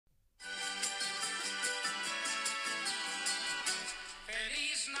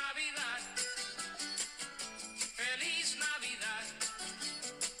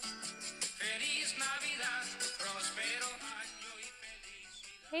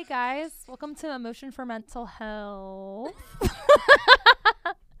Hey guys, welcome to Emotion for Mental Health.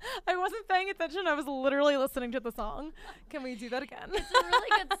 I wasn't paying attention. I was literally listening to the song. Can we do that again? It's a really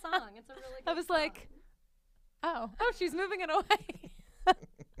good song. I was song. like, oh, she's moving it away.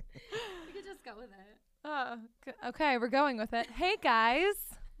 We could just go with it. Okay, we're going with it. Hey guys,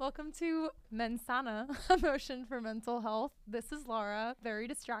 welcome to Mensana, Emotion for Mental Health. This is Laura, very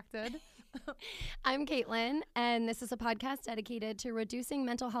distracted. I'm Caitlin, and this is a podcast dedicated to reducing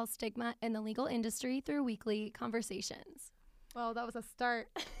mental health stigma in the legal industry through weekly conversations. Well, that was a start.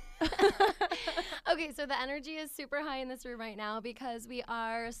 Okay, so the energy is super high in this room right now because we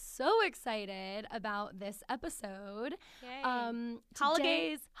are so excited about this episode. Yay.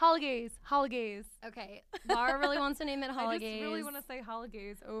 Today- Holidays. Okay, Laura really wants to name it I holidays. just really want to say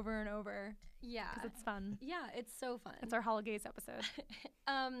holidays over and over Yeah. because it's fun. Yeah, it's so fun. It's our holidays episode.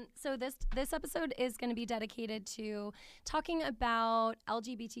 So this episode is going to be dedicated to talking about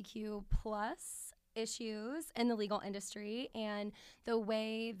LGBTQ plus issues in the legal industry and the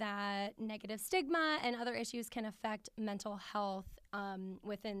way that negative stigma and other issues can affect mental health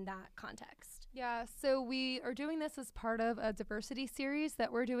within that context. Yeah, so we are doing this as part of a diversity series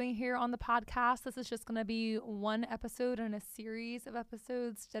that we're doing here on the podcast. This is just going to be one episode in a series of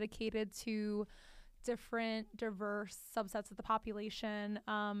episodes dedicated to different diverse subsets of the population.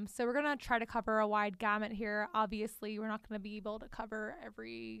 So we're going to try to cover a wide gamut here. Obviously, we're not going to be able to cover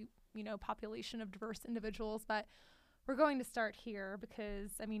every population of diverse individuals, but we're going to start here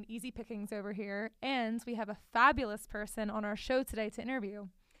because, easy pickings over here. And we have a fabulous person on our show today to interview.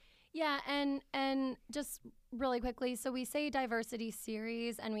 Yeah, and just really quickly, so we say diversity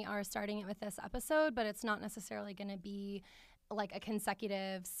series, and we are starting it with this episode, but it's not necessarily going to be like a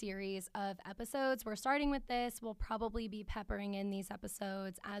consecutive series of episodes. We're starting with this. We'll probably be peppering in these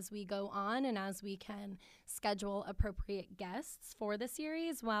episodes as we go on and as we can schedule appropriate guests for the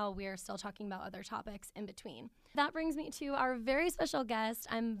series while we're still talking about other topics in between. That brings me to our very special guest.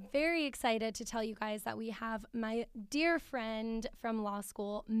 I'm very excited to tell you guys that we have my dear friend from law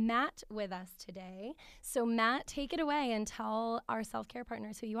school, Matt, with us today. So Matt, take it away and tell our self-care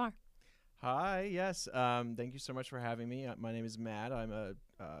partners who you are. Hi, yes. Thank you so much for having me. My name is Matt. I'm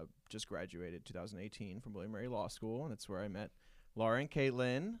just graduated 2018 from William & Mary Law School, and that's where I met Laura and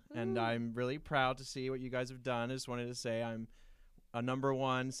Caitlin. And I'm really proud to see what you guys have done. I just wanted to say I'm a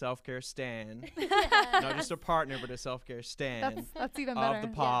 #1 self-care stan. Not just a partner, but a self-care stan. That's even better. Of the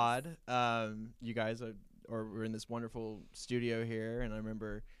pod. Yes. You guys we're in this wonderful studio here, and I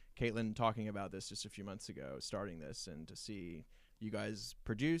remember Caitlin talking about this just a few months ago, starting this, and to see you guys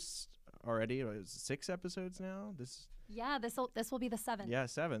produce already, it was 6 episodes now. This will be the 7th. Yeah,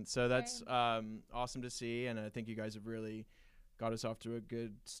 7th. So that's awesome to see, and I think you guys have really got us off to a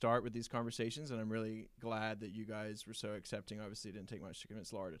good start with these conversations, and I'm really glad that you guys were so accepting. Obviously, it didn't take much to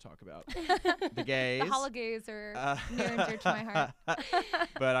convince Laura to talk about the gays. The holidays are near and dear to my heart.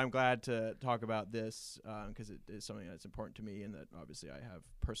 But I'm glad to talk about this because it is something that's important to me and that obviously I have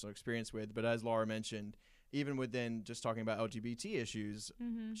personal experience with. But as Laura mentioned, even within just talking about LGBT issues,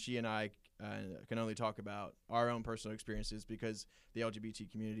 she and I can only talk about our own personal experiences because the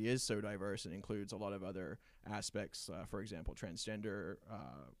LGBT community is so diverse and includes a lot of other aspects. For example, transgender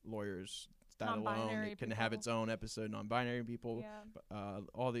lawyers, that alone can have its own episode. Non-binary people,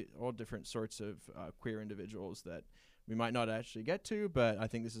 all different sorts of queer individuals that we might not actually get to, but I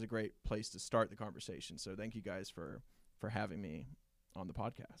think this is a great place to start the conversation. So thank you guys for having me on the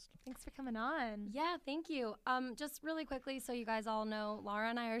podcast. Thanks for coming on. Yeah, thank you. Just really quickly, so you guys all know, Laura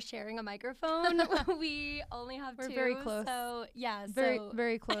and I are sharing a microphone. We only have 2. We're very close. So yeah,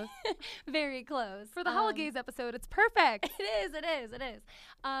 very close. Very close. For the holidays episode, it's perfect. It is.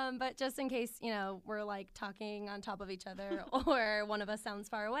 But just in case, we're like talking on top of each other or one of us sounds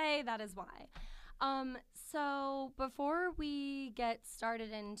far away, that is why. So before we get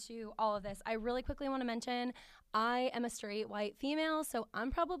started into all of this, I really quickly want to mention I am a straight white female, so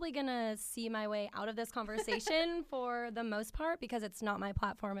I'm probably going to see my way out of this conversation for the most part because it's not my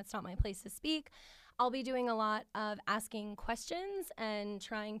platform, it's not my place to speak. I'll be doing a lot of asking questions and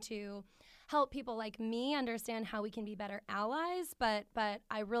trying to help people like me understand how we can be better allies, but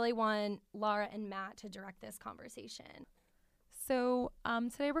I really want Laura and Matt to direct this conversation. So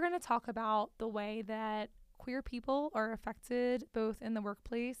today we're going to talk about the way that queer people are affected both in the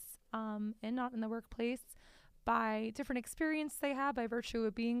workplace and not in the workplace by different experience they have by virtue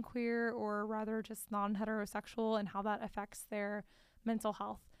of being queer or rather just non-heterosexual and how that affects their mental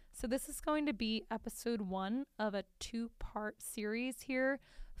health. So this is going to be episode 1 of a 2-part series here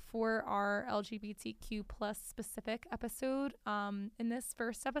for our LGBTQ plus specific episode. In this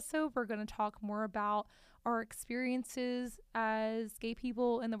first episode, we're going to talk more about our experiences as gay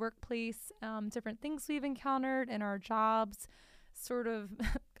people in the workplace, different things we've encountered in our jobs, sort of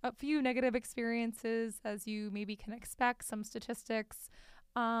a few negative experiences as you maybe can expect, some statistics.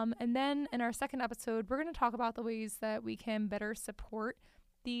 And then in our second episode, we're going to talk about the ways that we can better support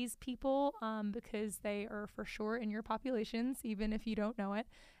these people because they are for sure in your populations, even if you don't know it.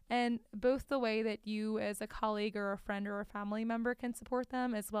 And both the way that you as a colleague or a friend or a family member can support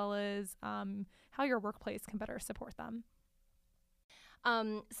them, as well as how your workplace can better support them.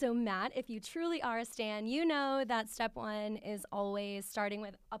 So Matt, if you truly are a stan, you know that step one is always starting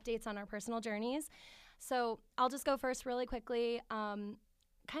with updates on our personal journeys. So I'll just go first really quickly. Kind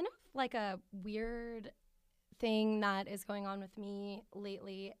of like a weird thing that is going on with me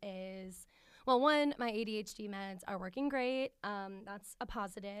lately is, well, one, my ADHD meds are working great. That's a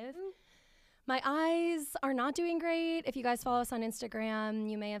positive. My eyes are not doing great. If you guys follow us on Instagram,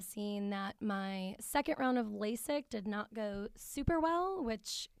 you may have seen that my second round of LASIK did not go super well,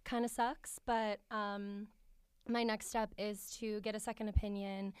 which kind of sucks. But my next step is to get a second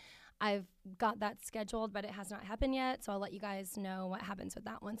opinion. I've got that scheduled, but it has not happened yet. So I'll let you guys know what happens with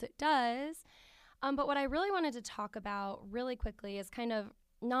that once it does. But what I really wanted to talk about really quickly is kind of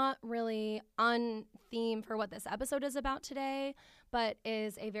not really on theme for what this episode is about today, but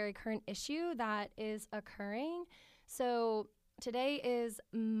is a very current issue that is occurring. So today is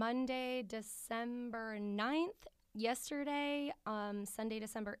Monday, December 9th. Yesterday, Sunday,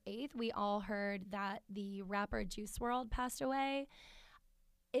 December 8th, we all heard that the rapper Juice WRLD passed away.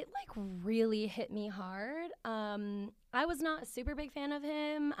 It really hit me hard. I was not a super big fan of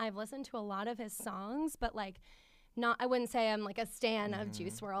him. I've listened to a lot of his songs, but I wouldn't say I'm a stan of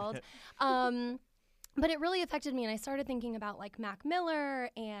Juice WRLD. But it really affected me, and I started thinking about Mac Miller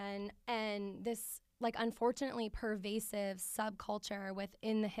and this unfortunately pervasive subculture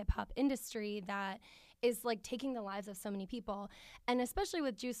within the hip hop industry that is taking the lives of so many people. And especially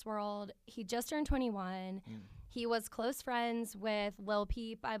with Juice WRLD, he just turned 21. He was close friends with Lil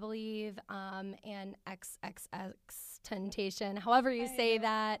Peep, I believe, and XXXTentacion, however you say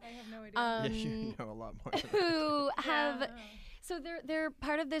that. I have no idea. You know a lot more. Who have... So they're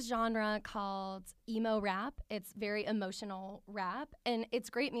part of this genre called emo rap. It's very emotional rap, and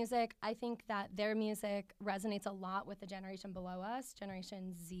it's great music. I think that their music resonates a lot with the generation below us,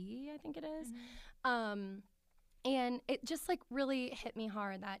 Generation Z, I think it is. And it just really hit me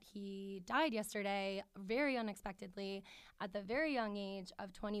hard that he died yesterday very unexpectedly at the very young age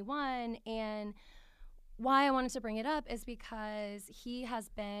of 21. And why I wanted to bring it up is because he has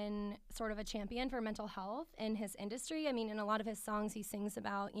been sort of a champion for mental health in his industry. I mean, in a lot of his songs, he sings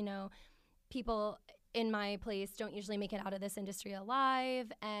about, people in my place don't usually make it out of this industry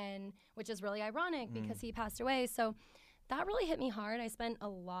alive, and which is really ironic because he passed away. So that really hit me hard. I spent a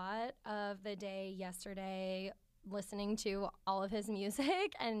lot of the day yesterday listening to all of his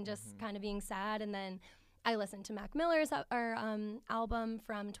music and just kind of being sad. And then I listened to Mac Miller's album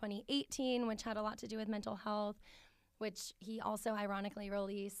from 2018, which had a lot to do with mental health, which he also ironically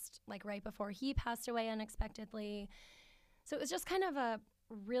released right before he passed away unexpectedly. So it was just kind of a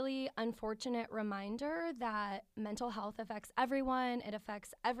really unfortunate reminder that mental health affects everyone. It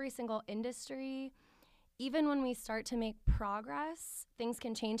affects every single industry. Even when we start to make progress, things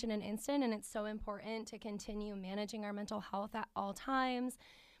can change in an instant, and it's so important to continue managing our mental health at all times.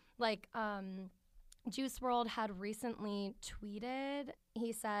 Juice WRLD had recently tweeted,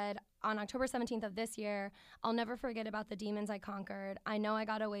 he said, on October 17th of this year, "I'll never forget about the demons I conquered. I know I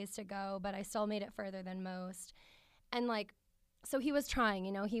got a ways to go, but I still made it further than most." And so he was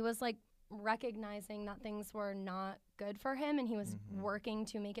trying, he was recognizing that things were not good for him, and he was working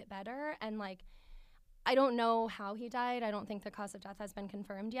to make it better. And I don't know how he died. I don't think the cause of death has been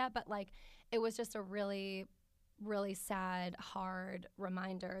confirmed yet, but it was just a really, really sad, hard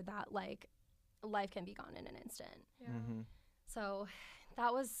reminder that life can be gone in an instant. Yeah. So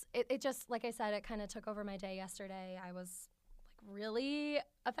that was, it just, like I said, it kind of took over my day yesterday. I was really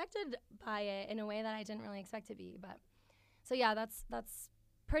affected by it in a way that I didn't really expect to be. But so yeah, that's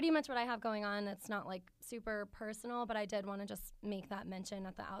pretty much what I have going on. It's not super personal, but I did want to just make that mention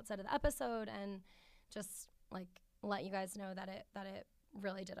at the outset of the episode and just let you guys know that it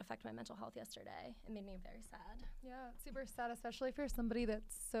really did affect my mental health yesterday. It made me very sad. Yeah, it's super sad, especially for somebody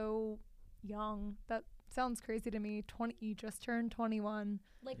that's so young. That sounds crazy to me. You just turned 21.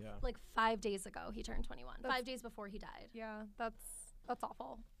 5 days ago he turned 21. 5 days before he died. Yeah, that's That's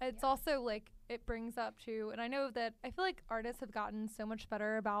awful. It's also like it brings up to, and I know that I feel like artists have gotten so much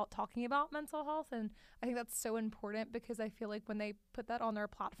better about talking about mental health, and I think that's so important because I feel like when they put that on their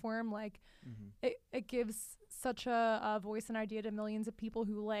platform, like it gives such a voice and idea to millions of people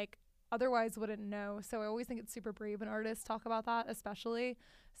who like otherwise wouldn't know. So I always think it's super brave when artists talk about that, especially.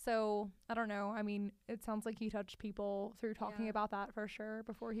 So I don't know. I mean, it sounds like he touched people through talking about that for sure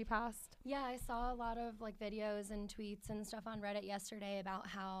before he passed. Yeah, I saw a lot of like videos and tweets and stuff on Reddit yesterday about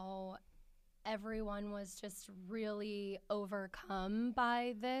how everyone was just really overcome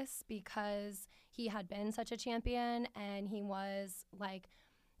by this because he had been such a champion and he was like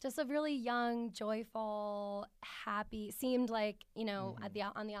just a really young, joyful, happy, seemed like, you know,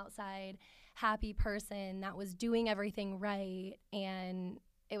 on the outside, happy person that was doing everything right. And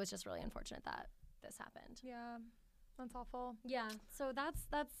it was just really unfortunate that this happened. Yeah, that's awful. Yeah, so that's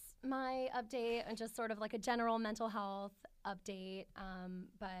my update and just sort of like a general mental health update.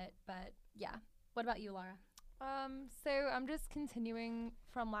 But yeah, what about you, Laura? So I'm just continuing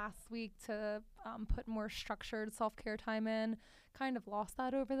from last week to put more structured self-care time in. Kind of lost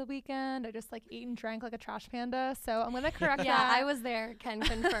that over the weekend. I just like ate and drank like a trash panda. So I'm gonna correct that. Yeah, I was there. Can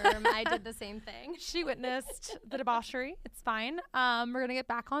confirm. I did the same thing. She witnessed the debauchery. It's fine. We're gonna get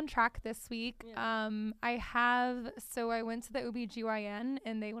back on track this week. Yeah. I went to the OBGYN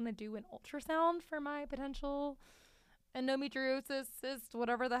and they want to do an ultrasound for my potential endometriosis, cyst,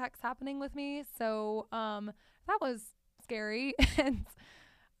 whatever the heck's happening with me. So that was scary. And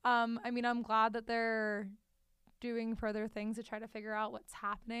I mean, I'm glad that they're doing further things to try to figure out what's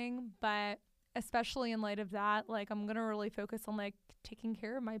happening, but especially in light of that, like I'm gonna really focus on like taking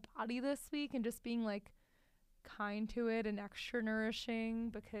care of my body this week and just being like kind to it and extra nourishing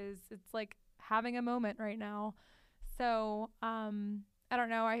because it's like having a moment right now. So I don't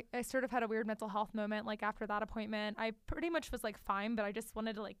know, I sort of had a weird mental health moment like after that appointment. I pretty much was like fine, but I just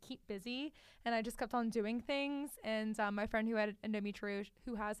wanted to like keep busy and I just kept on doing things. And my friend who has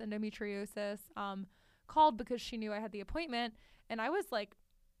endometriosis called because she knew I had the appointment, and I was like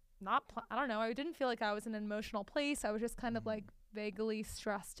I don't know, I didn't feel like I was in an emotional place. I was just kind of like vaguely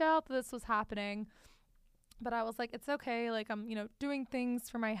stressed out that this was happening, but I was like, it's okay, like I'm, you know, doing things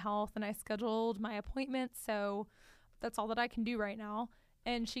for my health and I scheduled my appointment, so that's all that I can do right now.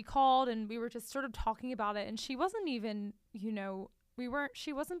 And she called and we were just sort of talking about it, and she wasn't even, you know,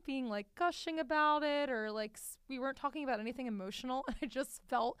 she wasn't being like gushing about it or like we weren't talking about anything emotional. I just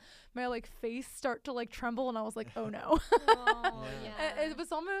felt my like face start to like tremble and I was like, oh no. Oh, yeah. It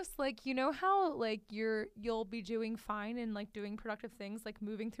was almost like, you know how like you'll be doing fine and like doing productive things, like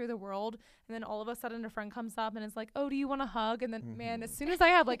moving through the world, and then all of a sudden a friend comes up and is like, oh, do you want a hug? And then man, as soon as I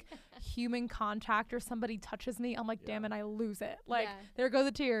have like human contact or somebody touches me, I'm like, damn it, I lose it. Like there go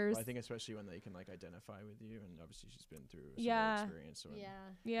the tears. Well, I think especially when they can like identify with you, and obviously she's been through a similar experience. So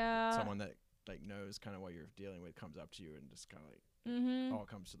someone that like knows kind of what you're dealing with comes up to you and just kind of like all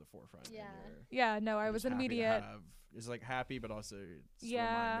comes to the forefront. No, I was immediate. It's like happy, but also it's a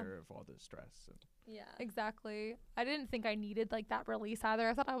reminder of all the stress. Exactly. I didn't think I needed like that release either.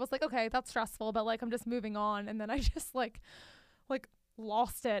 I thought I was like, okay, that's stressful, but like I'm just moving on. And then I just like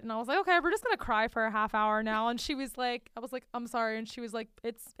lost it, and I was like, okay, we're just gonna cry for a half hour now. And she was like, I was like, I'm sorry, and she was like,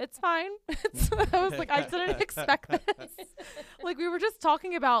 it's fine. I was like, I didn't expect this. Like we were just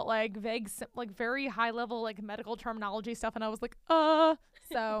talking about like vague, like very high level like medical terminology stuff, and I was like,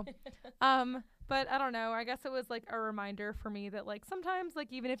 so but I don't know, I guess it was like a reminder for me that like sometimes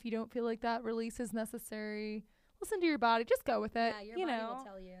like even if you don't feel like that release is necessary, listen to your body, just go with it. Yeah, your body will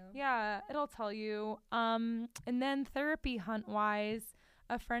tell you. Yeah, it'll tell you. And then therapy hunt wise,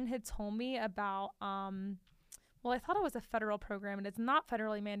 a friend had told me about well, I thought it was a federal program, and it's not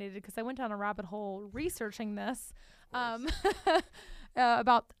federally mandated because I went down a rabbit hole researching this about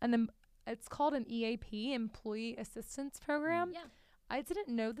it's called an EAP, Employee Assistance Program. Yeah. I didn't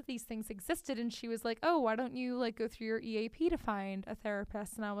know that these things existed, and she was like, oh, why don't you like go through your EAP to find a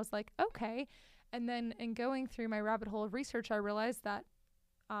therapist? And I was like, okay. And then in going through my rabbit hole of research, I realized that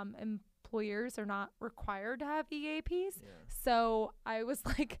employers are not required to have EAPs. Yeah. So I was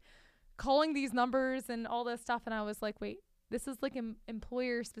like calling these numbers and all this stuff, and I was like, wait, this is like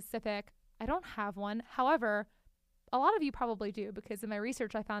employer specific. I don't have one. However, a lot of you probably do, because in my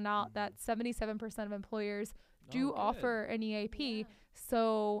research I found out that 77% of employers do offer an EAP. Yeah.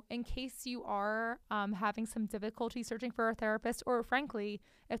 So in case you are having some difficulty searching for a therapist, or frankly,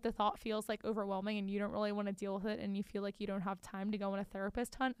 if the thought feels like overwhelming and you don't really want to deal with it and you feel like you don't have time to go on a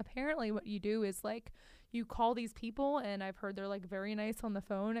therapist hunt, apparently what you do is like you call these people, and I've heard they're like very nice on the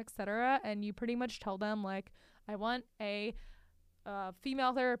phone, etc., and you pretty much tell them like, I want a a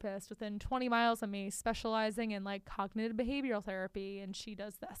female therapist within 20 miles of me specializing in like cognitive behavioral therapy, and she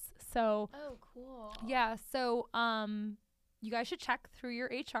does this. So Oh, cool. yeah, so you guys should check through your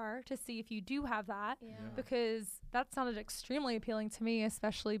HR to see if you do have that, Yeah. because that sounded extremely appealing to me,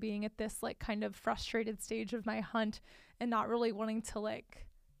 especially being at this like kind of frustrated stage of my hunt and not really wanting to like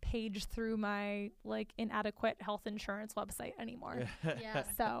page through my like inadequate health insurance website anymore. Yeah.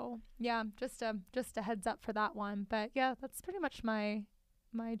 So yeah, just a heads up for that one. But yeah, that's pretty much my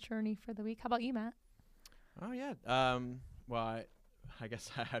journey for the week. How about you, Matt? Oh yeah. Well, I guess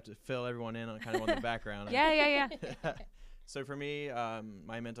I have to fill everyone in on kind of on the background. Yeah. So for me,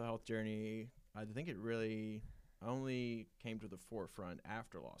 my mental health journey, I think it really only came to the forefront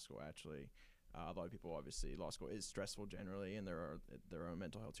after law school, actually. A lot of people, obviously, law school is stressful generally, and there are their own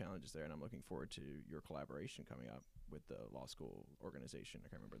mental health challenges there, and I'm looking forward to your collaboration coming up with the law school organization. I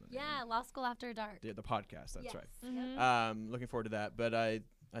can't remember the name. Yeah, Law School After Dark. The podcast, that's Yes. right. Mhm. Looking forward to that. But I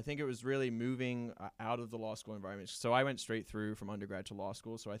think it was really moving out of the law school environment. So I went straight through from undergrad to law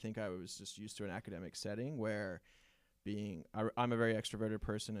school. So I think I was just used to an academic setting where I'm a very extroverted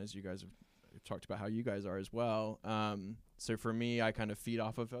person, as you guys have talked about how you guys are as well. So for me, I kind of feed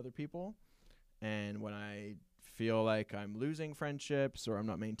off of other people. And when I feel like I'm losing friendships or I'm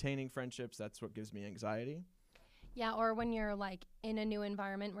not maintaining friendships, that's what gives me anxiety. Yeah, or when you're like in a new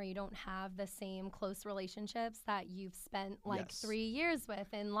environment where you don't have the same close relationships that you've spent like Yes. 3 years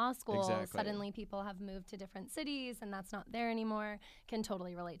with in law school. Exactly. Suddenly people have moved to different cities and that's not there anymore. Can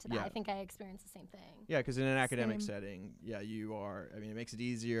totally relate to that. Yeah. I think I experienced the same thing. Yeah, because in an academic Same. setting, you are. I mean, it makes it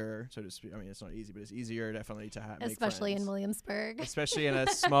easier, so to speak. I mean, it's not easy, but it's easier definitely to make Especially in friends. Williamsburg. Especially in a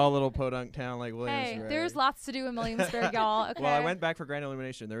small little podunk town like Hey, Williamsburg. there's lots to do in Williamsburg, y'all. Okay. Well, I went back for Grand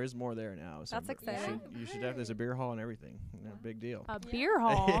Illumination. There is more there now. So That's exciting. You should have. There's a beer hall and everything. Big deal. A beer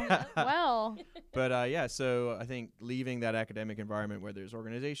hall. Yeah. Well, But yeah, so I think leaving that academic environment where there's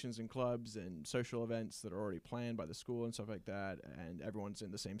organizations and clubs and social events that are already planned by the school and stuff like that, and everyone's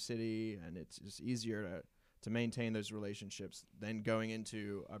in the same city, and it's just easier to maintain those relationships than going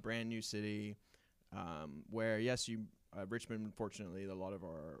into a brand new city where, yes, Richmond, unfortunately, a lot of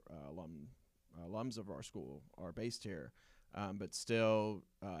our alums of our school are based here, but still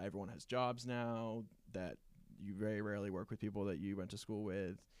everyone has jobs now that you very rarely work with people that you went to school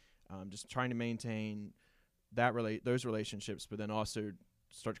with. Just trying to maintain those relationships, but then also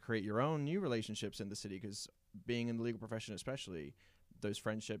start to create your own new relationships in the city, because being in the legal profession especially, those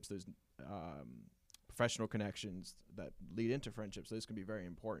friendships, those professional connections that lead into friendships, those can be very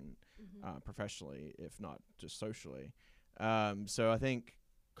important professionally, if not just socially. So I think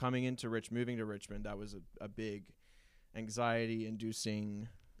moving to Richmond, that was a big anxiety-inducing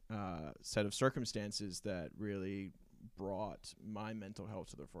set of circumstances that really brought my mental health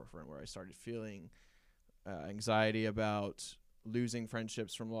to the forefront, where I started feeling anxiety about losing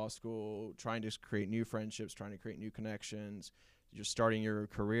friendships from law school, trying to create new friendships, trying to create new connections, just starting your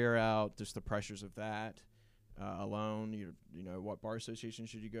career out, just the pressures of that alone. You know, what bar association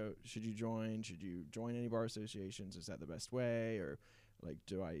should you join? Should you join any bar associations? Is that the best way? Or like,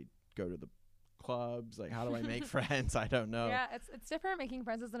 do I go to the clubs? Like, how do I make friends? I don't know. yeah, it's different making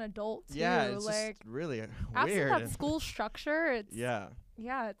friends as an adult too. Yeah, it's like just really absent weird. that school structure, it's yeah,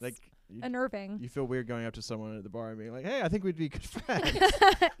 it's like unnerving. you feel weird going up to someone at the bar and being like, "Hey, I think we'd be good friends."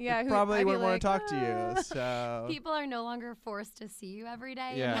 Yeah, Probably wouldn't want to talk to you. So People are no longer forced to see you every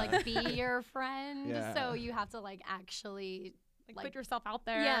day Yeah. and like be your friend. Yeah. So you have to like actually like, like- put yourself out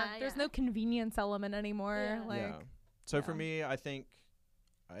there. Yeah, There's yeah. no convenience element anymore. Yeah. Like yeah. So for yeah. me, I think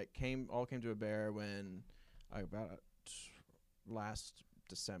it all came to a bear when about last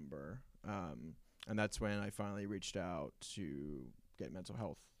December, and that's when I finally reached out to get mental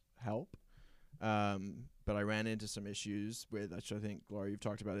health help. But I ran into some issues with, which I think, Laura, you've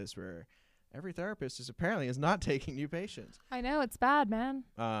talked about this, where every therapist is not taking new patients. I know it's bad, man.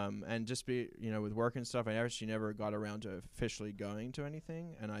 And just with work and stuff, I actually never got around to officially going to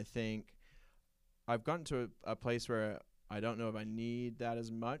anything. And I think I've gotten to a place where I don't know if I need that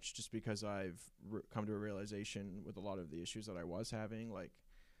as much, just because I've come to a realization with a lot of the issues that I was having, like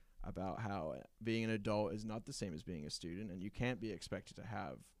about how being an adult is not the same as being a student, and you can't be expected to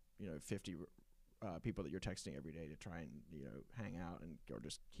have 50 people that you're texting every day to try and hang out or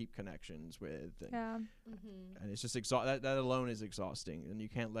just keep connections with. And, Yeah. and it's just that alone is exhausting, and you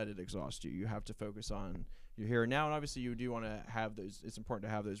can't let it exhaust you. You have to focus on your here and now, and obviously you do want to have those. It's important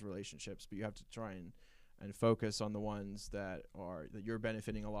to have those relationships, but you have to try and focus on the ones that you're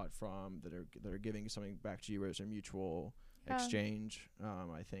benefiting a lot from, that are giving something back to you, where it's a mutual exchange.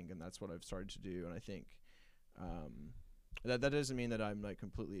 I think, and that's what I've started to do. And I think that doesn't mean that I'm like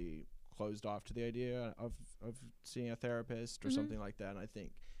completely closed off to the idea of seeing a therapist or Mhm. something like that. And I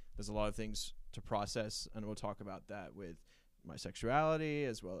think there's a lot of things to process, and we'll talk about that with my sexuality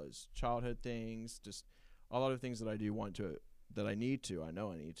as well as childhood things, just a lot of things that I do want to, that I need to, I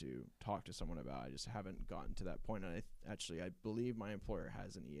know I need to talk to someone about. I just haven't gotten to that point. And I believe my employer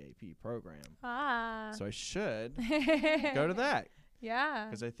has an EAP program. So I should go to that. Yeah.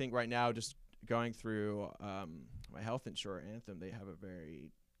 Because I think right now, just going through my health insurer, Anthem, they have a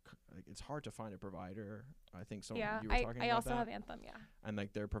very, like, it's hard to find a provider. I think you were talking about that. I also have Anthem, yeah. And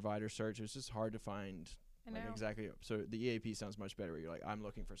like their provider search, it's just hard to find. I know. Like, exactly. So the EAP sounds much better. Where you're like, I'm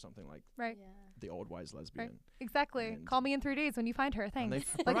looking for something like Right. Yeah. the old wise lesbian. Exactly. And- Call me in 3 days when you find her. And Thanks.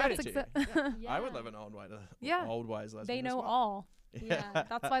 they Like, provide that's it to you. exa- Yeah. I would Yeah. love an old wise, Yeah. old wise lesbian. They as know well. all. Yeah.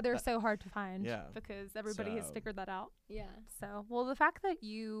 That's why they're so hard to find. Yeah. Because everybody has So- figured that out. Yeah. So, well, the fact that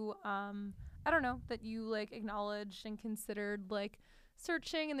you, I don't know, that you like acknowledged and considered like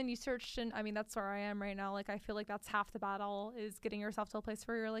searching, and then you searched, and I mean, that's where I am right now. Like, I feel like that's half the battle, is getting yourself to a place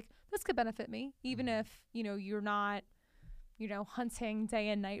where you're like, this could benefit me, even Mhm. if, you know, you're not, you know, hunting day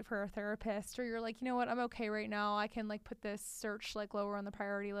and night for a therapist, or you're like, you know what, I'm okay right now. I can like put this search like lower on the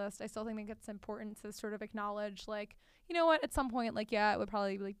priority list. I still think it's important to sort of acknowledge, like, you know what, at some point, like, yeah, it would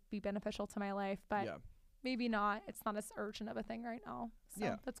probably like be beneficial to my life, but Yeah. maybe not. It's not as urgent of a thing right now. So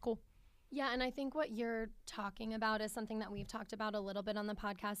Yeah. that's cool. Yeah, and I think what you're talking about is something that we've talked about a little bit on the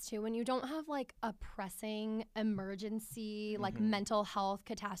podcast too. When you don't have like a pressing emergency, like Mhm. mental health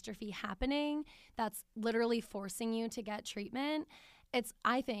catastrophe happening that's literally forcing you to get treatment,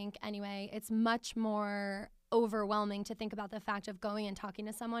 I think anyway, it's much more overwhelming to think about the fact of going and talking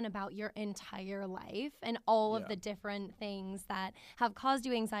to someone about your entire life and all of Yeah. the different things that have caused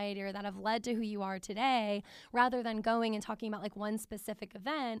you anxiety or that have led to who you are today, rather than going and talking about like one specific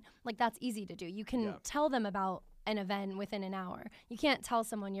event. Like, that's easy to do. You can Yeah. tell them about an event within an hour. You can't tell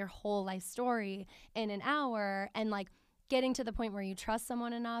someone your whole life story in an hour, and like getting to the point where you trust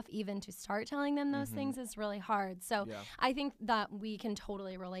someone enough even to start telling them those Mhm. things is really hard. So Yeah. I think that we can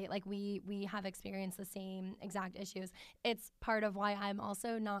totally relate. Like, we have experienced the same exact issues. It's part of why I'm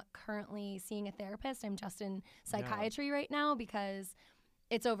also not currently seeing a therapist. I'm just in psychiatry right now because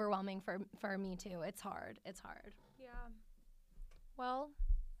it's overwhelming for me too. It's hard. Yeah. Well,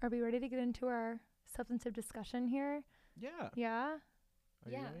 are we ready to get into our substantive discussion here? Yeah. Yeah.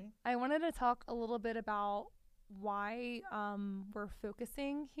 Are Yeah. you ready? I wanted to talk a little bit about why we're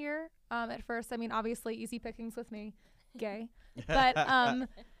focusing here. At first, I mean, obviously, easy pickings with me, gay. But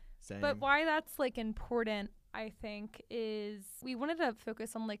Same. but why that's like important, I think, is we wanted to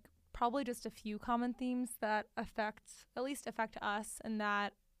focus on like probably just a few common themes that affect us, and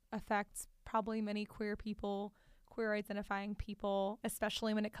that affects probably many queer people, queer identifying people,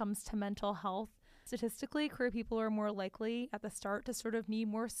 especially when it comes to mental health. Statistically, queer people are more likely at the start to sort of need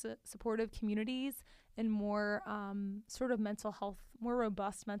more supportive communities and more sort of mental health, more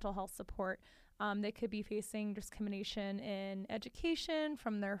robust mental health support. They could be facing discrimination in education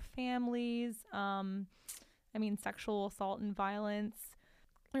from their families. Sexual assault and violence.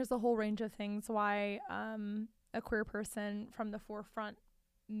 There's a whole range of things why a queer person from the forefront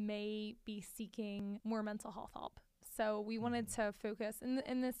may be seeking more mental health help. So we wanted to focus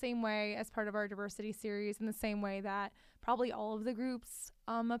in the same way as part of our diversity series, in the same way that probably all of the groups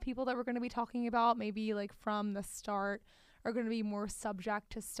of people that we're going to be talking about, maybe like from the start, are going to be more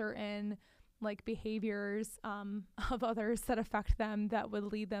subject to certain like behaviors of others that affect them, that would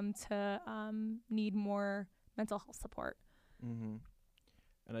lead them to need more mental health support. Mm-hmm.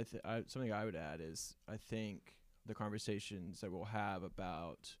 And something I would add is, I think the conversations that we'll have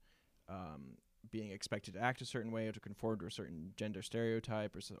about being expected to act a certain way or to conform to a certain gender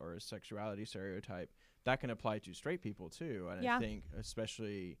stereotype or a sexuality stereotype, that can apply to straight people too. And Yeah. I think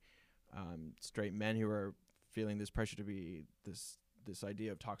especially straight men who are feeling this pressure to be this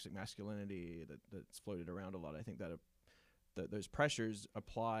idea of toxic masculinity that's floated around a lot. I think that those pressures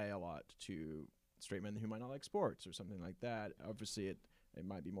apply a lot to straight men who might not like sports or something like that. Obviously, it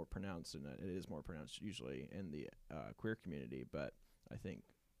might be more pronounced, and it is more pronounced usually in the queer community. But I think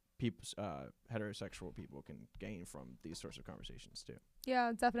heterosexual people can gain from these sorts of conversations too.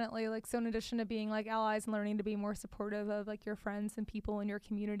 Yeah, definitely. Like, so in addition to being like allies and learning to be more supportive of like your friends and people in your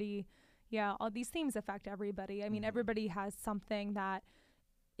community, yeah, all these themes affect everybody. I mean, Mhm. everybody has something that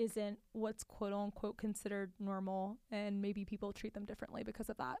isn't what's quote unquote considered normal, and maybe people treat them differently because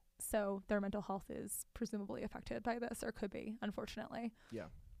of that. So their mental health is presumably affected by this, or could be, unfortunately. Yeah.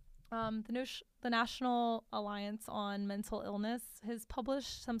 The National Alliance on Mental Illness has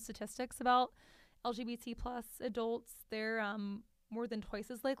published some statistics about LGBT plus adults. They're more than twice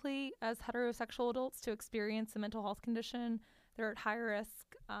as likely as heterosexual adults to experience a mental health condition They're at higher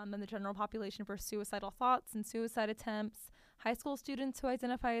risk than the general population for suicidal thoughts and suicide attempts. High school students who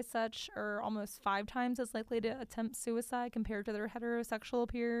identify as such are almost 5 times as likely to attempt suicide compared to their heterosexual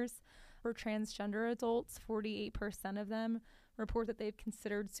peers. For transgender adults, 48% of them report that they've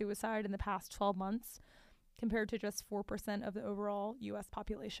considered suicide in the past 12 months, compared to just 4% of the overall U.S.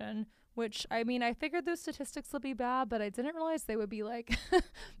 population, which, I mean, I figured those statistics would be bad, but I didn't realize they would be, like,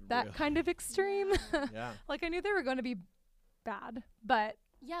 that kind of extreme. Yeah. Like, I knew they were going to be bad, but...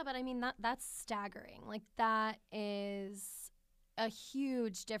 Yeah, but I mean, that's staggering. Like, that is a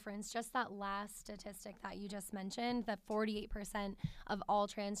huge difference. Just that last statistic that you just mentioned, that 48% of all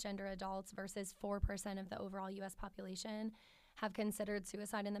transgender adults versus 4% of the overall U.S. population have considered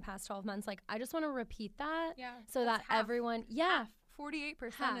suicide in the past 12 months. Like, I just want to repeat that so that half. everyone,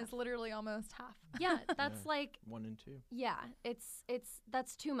 48% half. is literally almost half. Yeah, that's like 1 in 2. Yeah,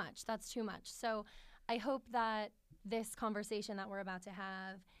 that's too much. That's too much. So I hope that this conversation that we're about to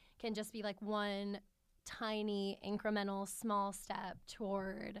have can just be like one tiny incremental small step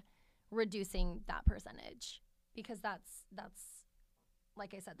toward reducing that percentage, because that's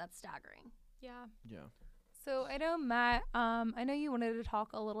like I said, that's staggering. Yeah. Yeah. So I know, Matt, I know you wanted to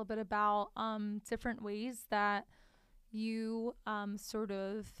talk a little bit about different ways that you sort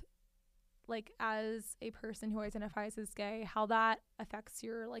of, like, as a person who identifies as gay, how that affects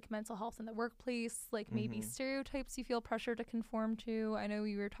your, like, mental health in the workplace, like maybe stereotypes you feel pressure to conform to. I know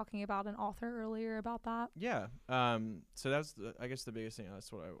you were talking about an author earlier about that. Yeah. So that's I guess the biggest thing.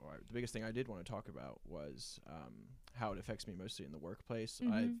 That's what the biggest thing I did want to talk about was how it affects me mostly in the workplace.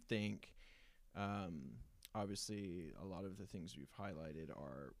 I think obviously a lot of the things we've highlighted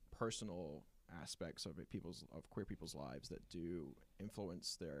are personal aspects of queer people's lives that do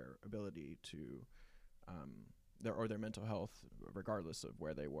influence their ability to their mental health regardless of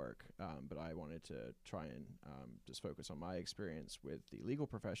where they work, but I wanted to try and just focus on my experience with the legal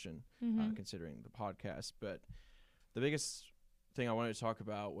profession, considering the podcast. But the biggest thing I wanted to talk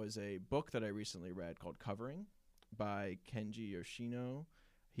about was a book that I recently read called Covering by Kenji Yoshino.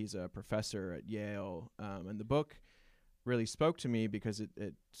 He's a professor at Yale, and the book really spoke to me because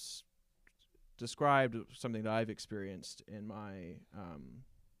it's described something that I've experienced in my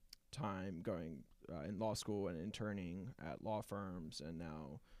time going in law school and interning at law firms and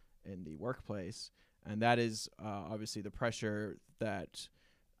now in the workplace. And that is obviously the pressure that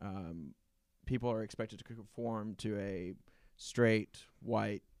people are expected to conform to a straight,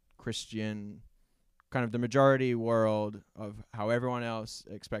 white, Christian, kind of the majority world of how everyone else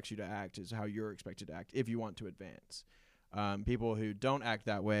expects you to act is how you're expected to act if you want to advance. People who don't act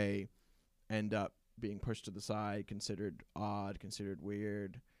that way end up being pushed to the side, considered odd, considered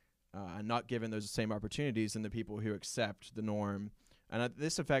weird, and not given those same opportunities than the people who accept the norm. And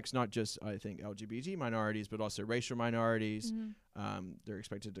this affects not just, I think, LGBT minorities, but also racial minorities. They're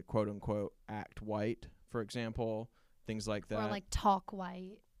expected to, quote unquote, act white, for example, things like that. Or like talk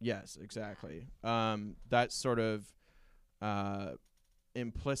white. Yes, exactly. That sort of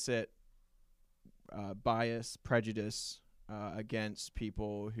implicit bias, prejudice against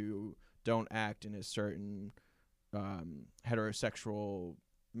people who don't act in a certain heterosexual,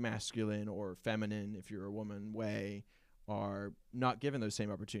 masculine or feminine, if you're a woman, way, are not given those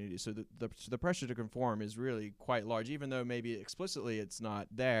same opportunities. So the pressure to conform is really quite large, even though maybe explicitly it's not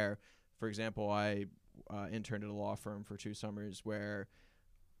there. For example, I interned at a law firm for 2 summers where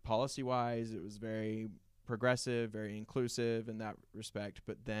policy-wise it was very progressive, very inclusive in that respect,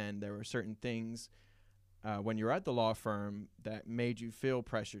 but then there were certain things when you're at the law firm that made you feel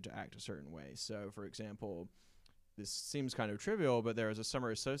pressured to act a certain way. So, for example, this seems kind of trivial, but there was a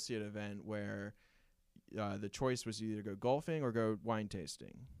summer associate event where the choice was either go golfing or go wine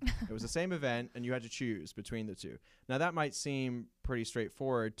tasting. It was the same event, and you had to choose between the two. Now, that might seem pretty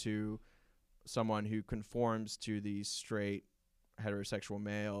straightforward to someone who conforms to the straight heterosexual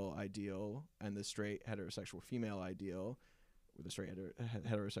male ideal and the straight heterosexual female ideal. With the straight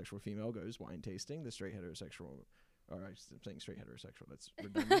heterosexual female goes wine tasting. The straight heterosexual, or I'm saying straight heterosexual, that's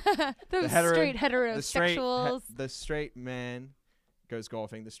redundant. Those straight heterosexuals. The straight man goes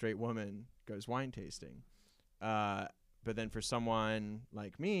golfing. The straight woman goes wine tasting. But then for someone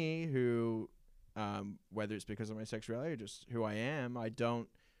like me who, whether it's because of my sexuality or just who I am, I don't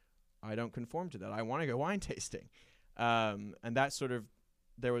conform to that. I want to go wine tasting. And that sort of,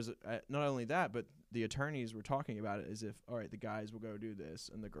 there was not only that, but the attorneys were talking about it as if, all right, the guys will go do this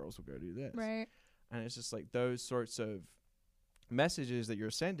and the girls will go do this. Right. And it's just like those sorts of messages that you're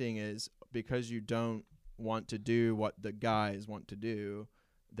sending is because you don't want to do what the guys want to do,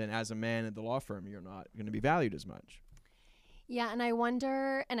 then as a man at the law firm, you're not going to be valued as much. Yeah, and I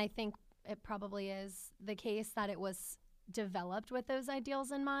wonder, and I think it probably is the case that it was developed with those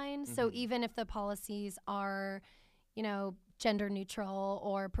ideals in mind. So even if the policies are, you know, gender neutral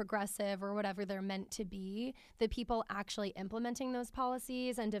or progressive or whatever they're meant to be, the people actually implementing those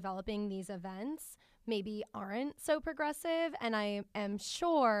policies and developing these events maybe aren't so progressive. And I am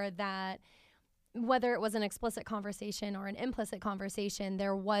sure that whether it was an explicit conversation or an implicit conversation,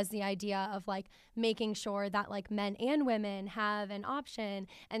 there was the idea of like making sure that like men and women have an option.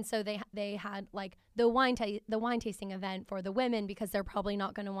 And so they had like the wine tasting event for the women because they're probably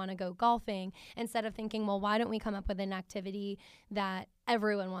not going to want to go golfing, instead of thinking, well, why don't we come up with an activity that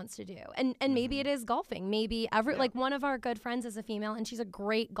everyone wants to do? And maybe it is golfing. Maybe like one of our good friends is a female and she's a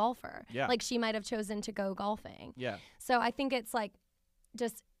great golfer. Yeah. Like she might have chosen to go golfing. Yeah. So I think it's like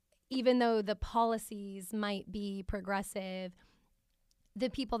just, even though the policies might be progressive, the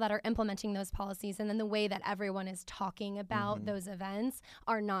people that are implementing those policies and then the way that everyone is talking about those events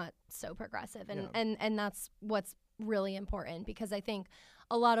are not so progressive. And that's what's really important, because I think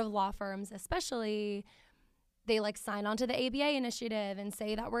a lot of law firms, especially, they like sign on to the ABA initiative and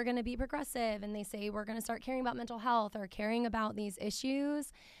say that we're going to be progressive, and they say we're going to start caring about mental health or caring about these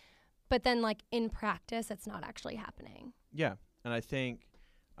issues. But then like in practice, it's not actually happening. Yeah. And I think,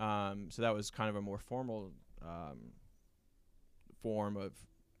 so that was kind of a more formal form of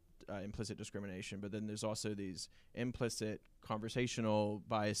implicit discrimination. But then there's also these implicit conversational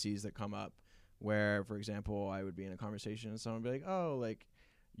biases that come up where, for example, I would be in a conversation and someone would be like, oh, like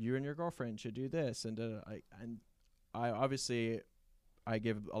you and your girlfriend should do this. And I obviously, I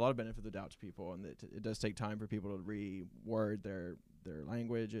give a lot of benefit of the doubt to people, and it does take time for people to reword their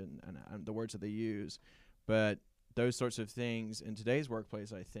language and the words that they use. But those sorts of things in today's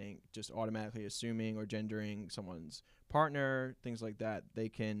workplace, I think, just automatically assuming or gendering someone's partner, things like that, they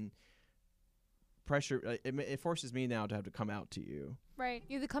can pressure. It forces me now to have to come out to you. Right.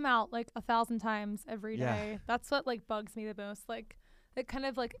 You have to come out like 1,000 times every day. That's what like bugs me the most. Like it kind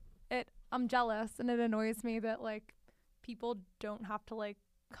of like I'm jealous, and it annoys me that like people don't have to like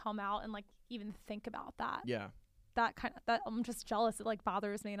come out and like even think about that. Yeah. That I'm just jealous. It like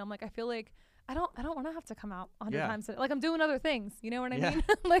bothers me, and I'm like, I feel like I don't want to have to come out 100 times. Like I'm doing other things, you know what I mean?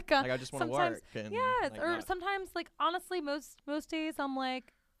 like I just want to work. And or sometimes like honestly, most days I'm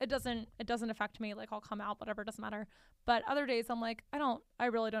like, it doesn't affect me. Like I'll come out, whatever, it doesn't matter. But other days I'm like, I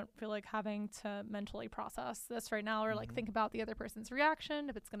really don't feel like having to mentally process this right now, or like think about the other person's reaction,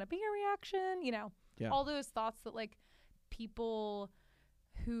 if it's gonna be a reaction, you know, all those thoughts that like people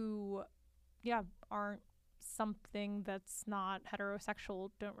who, aren't something that's not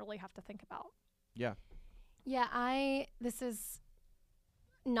heterosexual don't really have to think about. This is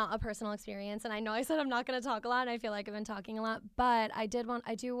not a personal experience, and I know I said I'm not going to talk a lot, and I feel like I've been talking a lot, but I do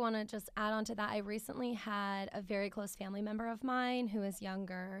want to just add on to that. I recently had a very close family member of mine who is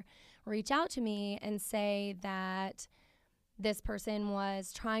younger reach out to me and say that this person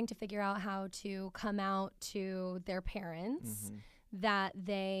was trying to figure out how to come out to their parents, that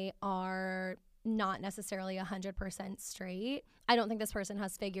they are not necessarily 100% straight. I don't think this person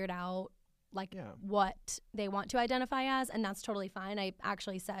has figured out what they want to identify as, and that's totally fine. I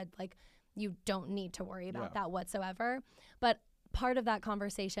actually said like you don't need to worry about that whatsoever. But part of that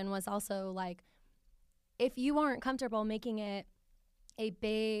conversation was also like, if you aren't comfortable making it a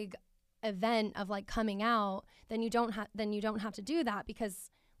big event of like coming out, then you don't have to do that,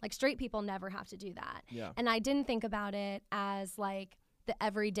 because like straight people never have to do that. And I didn't think about it as like the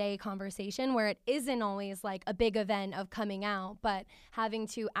everyday conversation where it isn't always like a big event of coming out, but having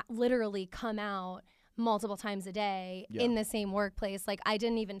to literally come out multiple times a day in the same workplace. Like I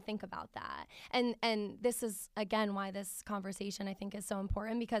didn't even think about that. And this is again why this conversation I think is so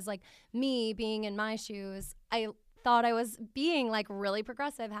important, because like me being in my shoes, I thought I was being like really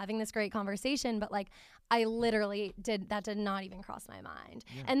progressive, having this great conversation, but like I literally did not even cross my mind.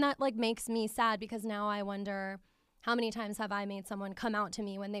 And that like makes me sad, because now I wonder, how many times have I made someone come out to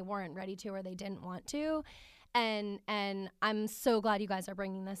me when they weren't ready to or they didn't want to? And I'm so glad you guys are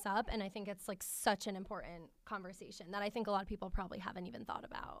bringing this up. And I think it's like such an important conversation that I think a lot of people probably haven't even thought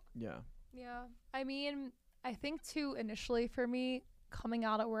about. Yeah. I mean, I think too, initially for me, coming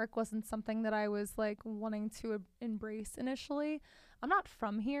out at work wasn't something that I was like wanting to embrace initially. I'm not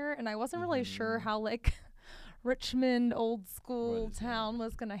from here, and I wasn't really sure how like Richmond old school town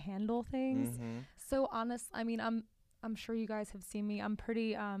was going to handle things. So honest, I mean, I'm sure you guys have seen me. I'm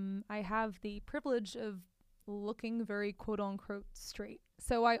pretty, I have the privilege of looking very quote unquote straight.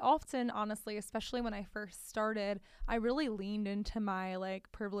 So I often, honestly, especially when I first started, I really leaned into my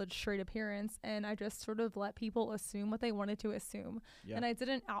like privileged straight appearance, and I just sort of let people assume what they wanted to assume. Yeah. And I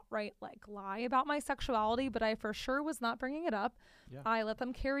didn't outright like lie about my sexuality, but I for sure was not bringing it up. Yeah. I let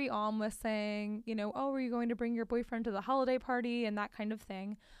them carry on with saying, you know, oh, are you going to bring your boyfriend to the holiday party and that kind of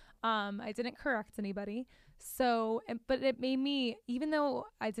thing. I didn't correct anybody. So, but it made me, even though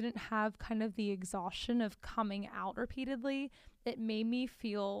I didn't have kind of the exhaustion of coming out repeatedly, it made me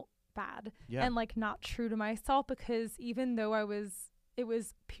feel bad and like not true to myself, because even though it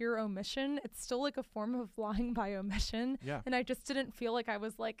was pure omission, it's still like a form of lying by omission. Yeah. And I just didn't feel like I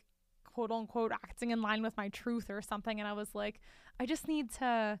was like, quote unquote, acting in line with my truth or something. And I was like, I just need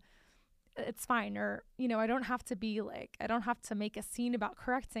to, it's fine. Or, you know, I don't have to be like, I don't have to make a scene about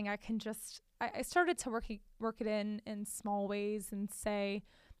correcting. I can just, I started to work it in small ways and say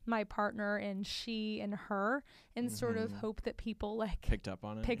my partner and she and her, and sort of hope that people like picked up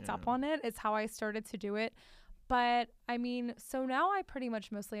on it. It's how I started to do it. But I mean, so now I pretty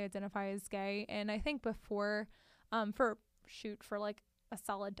much mostly identify as gay. And I think before, for like a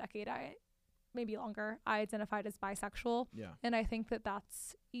solid decade, maybe longer, I identified as bisexual. Yeah. And I think that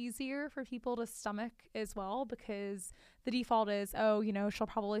that's easier for people to stomach as well, because the default is, oh, you know, she'll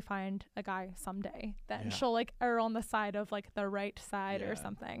probably find a guy someday. Then she'll like err on the side of like the right side or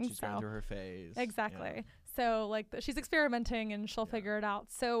something. She's going through her phase. Exactly. Yeah. So like she's experimenting and she'll figure it out.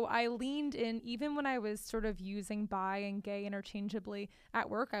 So I leaned in, even when I was sort of using bi and gay interchangeably at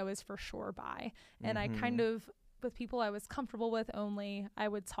work, I was for sure bi. And I kind of, with people I was comfortable with only, I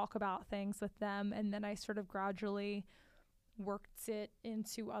would talk about things with them, and then I sort of gradually worked it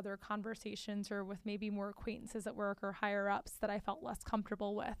into other conversations or with maybe more acquaintances at work or higher ups that I felt less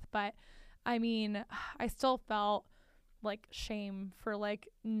comfortable with. But I mean, I still felt like shame for like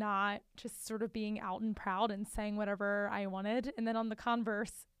not just sort of being out and proud and saying whatever I wanted. And then on the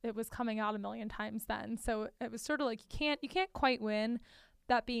converse, it was coming out a million times then. So it was sort of like you can't quite win.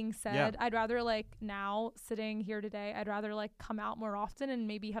 That being said, I'd rather like now sitting here today, I'd rather like come out more often and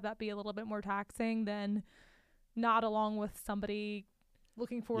maybe have that be a little bit more taxing than not, along with somebody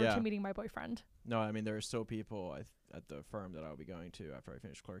looking forward to meeting my boyfriend. No, I mean, there are still people at the firm that I'll be going to after I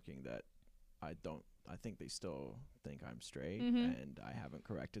finish clerking that I think they still think I'm straight, and I haven't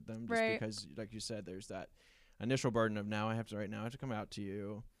corrected them just because, like you said, there's that initial burden of now I have to come out to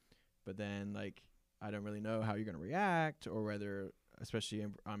you, but then like I don't really know how you're going to react, or whether, especially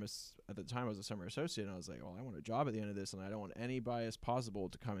at the time I was a summer associate, and I was like, well, I want a job at the end of this, and I don't want any bias possible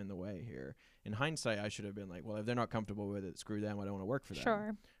to come in the way here. In hindsight, I should have been like, well, if they're not comfortable with it, screw them. I don't want to work for them.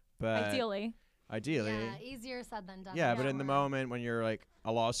 Sure. But ideally. Yeah, easier said than done. Yeah, but in the moment when you're like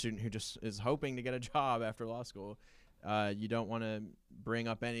a law student who just is hoping to get a job after law school, you don't want to bring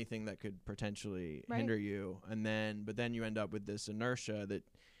up anything that could potentially hinder you. But then you end up with this inertia that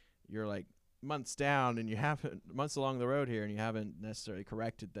you're like months down, and months along the road here, and you haven't necessarily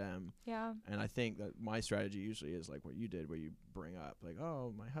corrected them. Yeah. And I think that my strategy usually is like what you did, where you bring up like,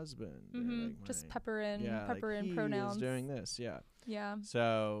 oh, my husband. Like just pepper in he pronouns. Is doing this. Yeah. Yeah.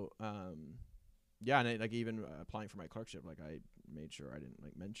 So, and like even applying for my clerkship, like I made sure I didn't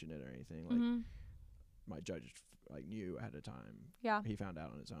like mention it or anything. Like my judge like knew ahead of time. Yeah. He found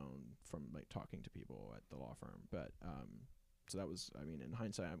out on his own from like talking to people at the law firm. But so that was, I mean, in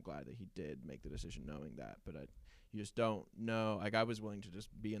hindsight, I'm glad that he did make the decision knowing that. But you just don't know. Like I was willing to just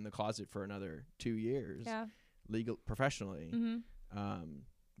be in the closet for another 2 years, professionally.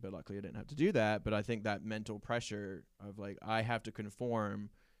 But luckily I didn't have to do that. But I think that mental pressure of like I have to conform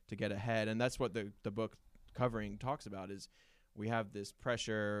to get ahead, and that's what the book covering talks about, is we have this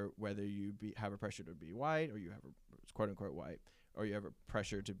pressure, whether you have a pressure to be white, or you have a quote unquote white, or you have a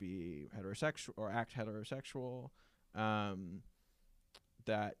pressure to be heterosexual or act heterosexual.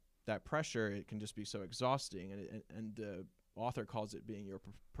 That pressure, it can just be so exhausting, and the author calls it being your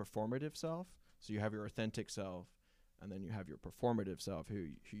performative self. So you have your authentic self, and then you have your performative self, who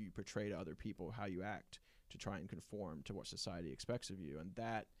you portray to other people, how you act to try and conform to what society expects of you. And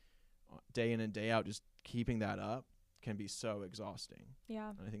that day in and day out, just keeping that up can be so exhausting.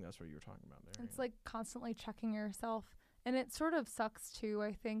 Yeah. And I think that's what you were talking about there. It's like constantly checking yourself. And it sort of sucks too,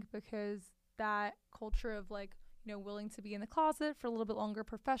 I think, because that culture of like, you know, willing to be in the closet for a little bit longer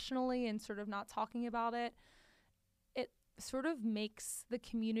professionally and sort of not talking about it, it sort of makes the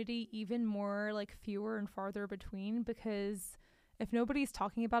community even more like fewer and farther between, because if nobody's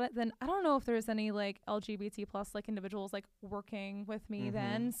talking about it, then I don't know if there's any like LGBT plus like individuals like working with me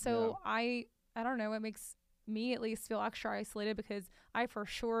then. So I don't know, it makes me at least feel extra isolated, because I for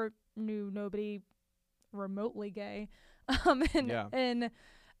sure knew nobody remotely gay. And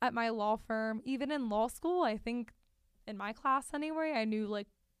at my law firm, even in law school, I think in my class anyway, I knew like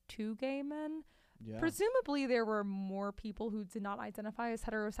 2 gay men. Yeah. Presumably there were more people who did not identify as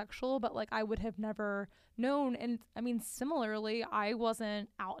heterosexual, but like I would have never known. And I mean, similarly, I wasn't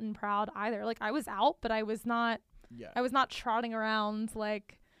out and proud either. Like I was out, but I was not trotting around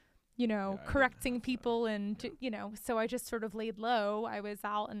like, you know, correcting people and you know, so I just sort of laid low. I was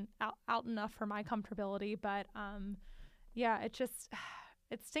out enough for my comfortability, but yeah, it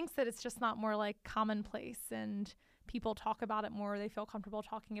stinks that it's just not more like commonplace and people talk about it more. They feel comfortable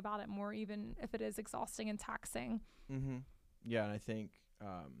talking about it more, even if it is exhausting and taxing. Mm-hmm. Yeah, and I think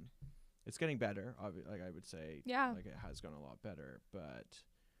it's getting better. Like I would say, yeah, like it has gone a lot better, but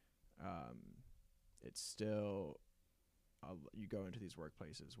it's still you go into these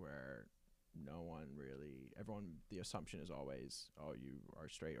workplaces where everyone, the assumption is always, oh, you are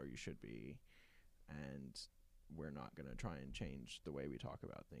straight or you should be, and we're not going to try and change the way we talk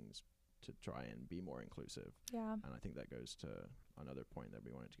about things to try and be more inclusive. Yeah. And I think that goes to another point that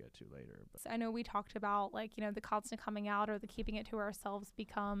we wanted to get to later. But so I know we talked about like, you know, the constant coming out or the keeping it to ourselves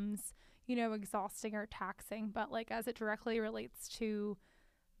becomes, you know, exhausting or taxing. But like as it directly relates to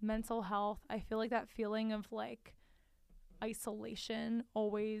mental health, I feel like that feeling of like isolation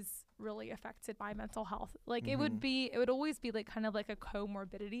always really affected my mental health. Like it would always be like kind of like a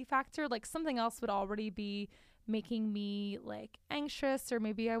comorbidity factor. Like something else would already be making me like anxious, or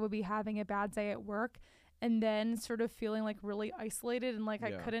maybe I would be having a bad day at work and then sort of feeling like really isolated and like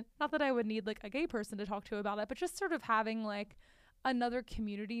I couldn't, not that I would need like a gay person to talk to about it, but just sort of having like another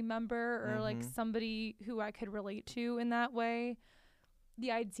community member or like somebody who I could relate to in that way.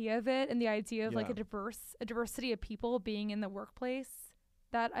 The idea of it and the idea of like a diversity of people being in the workplace,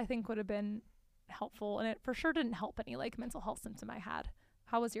 that I think would have been helpful, and it for sure didn't help any like mental health symptom I had.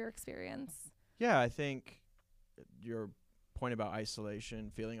 How was your experience? Yeah, I think your point about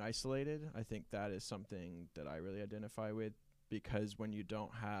isolation, feeling isolated, I think that is something that I really identify with, because when you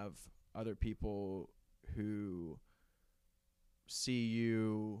don't have other people who see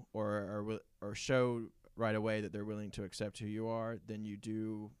you or show right away that they're willing to accept who you are, then you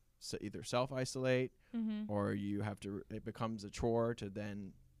do either self-isolate or you have to, it becomes a chore to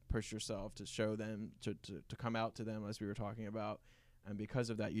then push yourself to show them, to come out to them, as we were talking about. And because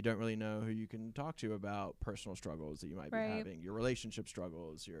of that, you don't really know who you can talk to about personal struggles that you might be having, your relationship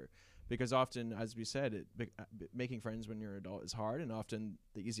struggles, because often, as we said, making friends when you're an adult is hard, and often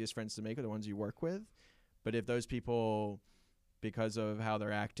the easiest friends to make are the ones you work with. But if those people, because of how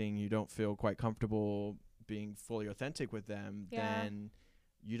they're acting, you don't feel quite comfortable being fully authentic with them, then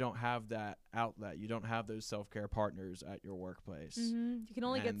you don't have that outlet. You don't have those self-care partners at your workplace. You can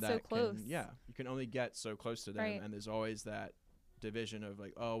only get so close. You can only get so close to them. Right. And there's always that division of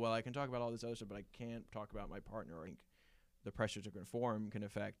like, oh, well, I can talk about all this other stuff, but I can't talk about my partner. I think the pressure to conform can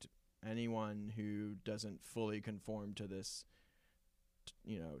affect anyone who doesn't fully conform to this,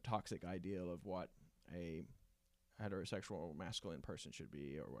 toxic ideal of what a heterosexual masculine person should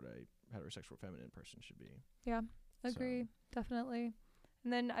be, or what a heterosexual feminine person should be. Yeah, agree. Definitely.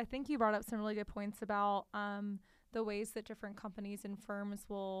 And then I think you brought up some really good points about the ways that different companies and firms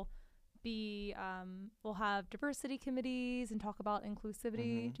will have diversity committees and talk about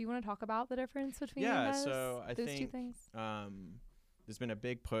inclusivity. Do you want to talk about the difference between those two things? There's been a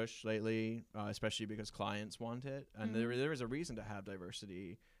big push lately, especially because clients want it, and there is a reason to have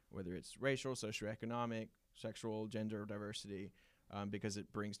diversity, whether it's racial, socioeconomic, sexual, gender diversity, because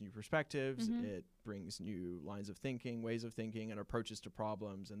it brings new perspectives, it brings new lines of thinking, ways of thinking, and approaches to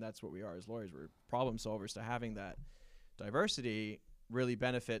problems, and that's what we are as lawyers. We're problem solvers. To having that diversity really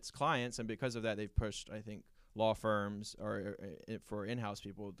benefits clients, and because of that, they've pushed, I think, law firms or for in-house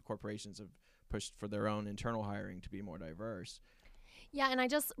people, the corporations have pushed for their own internal hiring to be more diverse. Yeah, and I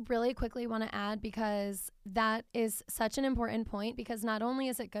just really quickly want to add, because that is such an important point, because not only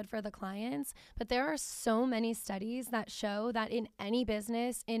is it good for the clients, but there are so many studies that show that in any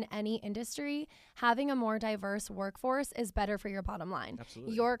business, in any industry, having a more diverse workforce is better for your bottom line.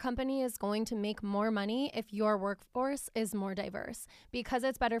 Absolutely. Your company is going to make more money if your workforce is more diverse, because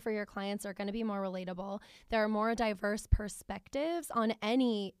it's better for your clients. They're going to be more relatable. There are more diverse perspectives on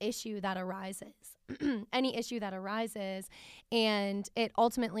any issue that arises. And it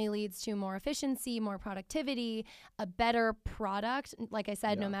ultimately leads to more efficiency, more productivity, a better product, like I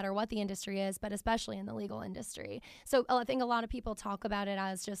said, no matter what the industry is, but especially in the legal industry. So I think a lot of people talk about it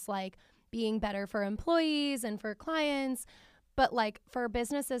as just like being better for employees and for clients, but like for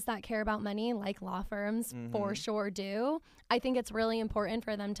businesses that care about money, like law firms for sure do, I think it's really important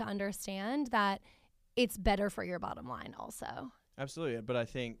for them to understand that it's better for your bottom line also. Absolutely. But I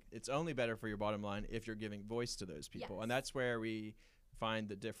think it's only better for your bottom line if you're giving voice to those people. Yes. And that's where we find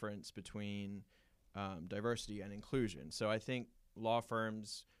the difference between diversity and inclusion. So I think law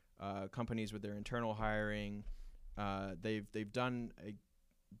firms, companies with their internal hiring, they've done a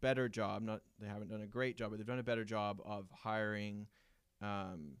better job. They haven't done a great job, but they've done a better job of hiring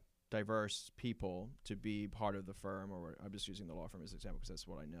diverse people to be part of the firm. Or I'm just using the law firm as an example because that's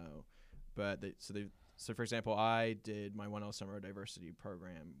what I know. But so for example, I did my 1L Summer Diversity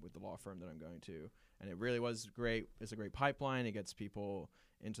program with the law firm that I'm going to, and it really was great. It's a great pipeline. It gets people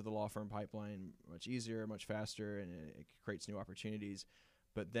into the law firm pipeline much easier, much faster, and it creates new opportunities.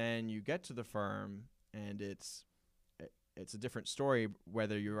 But then you get to the firm, and it's a different story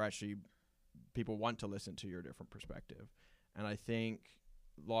whether you're actually people want to listen to your different perspective. And I think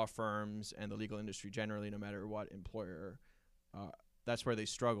law firms and the legal industry generally, no matter what employer, that's where they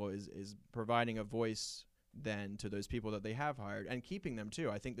struggle is providing a voice then to those people that they have hired and keeping them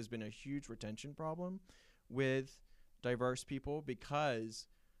too. I think there's been a huge retention problem with diverse people because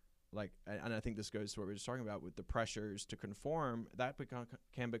and I think this goes to what we were just talking about with the pressures to conform, that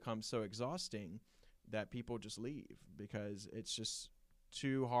can become so exhausting that people just leave because it's just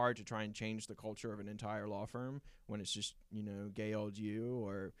too hard to try and change the culture of an entire law firm when it's just, gay old you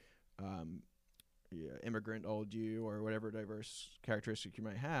or immigrant old you or whatever diverse characteristic you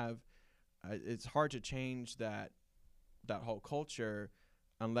might have. It's hard to change that whole culture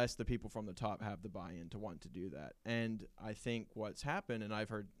unless the people from the top have the buy-in to want to do that. And I think what's happened, and I've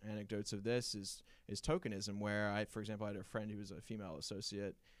heard anecdotes of this, is tokenism, where for example, I had a friend who was a female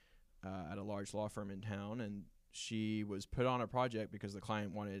associate at a large law firm in town, and she was put on a project because the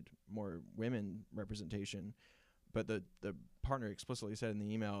client wanted more women representation. But the partner explicitly said in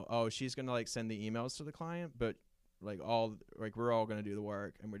the email, she's going to send the emails to the client, but we're all going to do the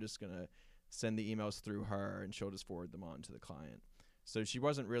work and we're just going to send the emails through her and she'll just forward them on to the client. So she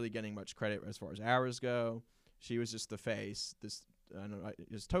wasn't really getting much credit as far as hours go. She was just the face. It's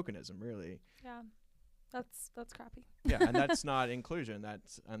tokenism, really. Yeah. That's crappy. Yeah, and that's not inclusion.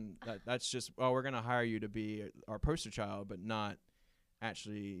 That's just, we're going to hire you to be our poster child, but not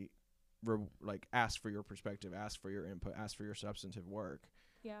actually ask for your perspective, ask for your input, ask for your substantive work.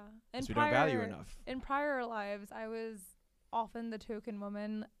 Yeah. And we don't value enough. In prior lives, I was often the token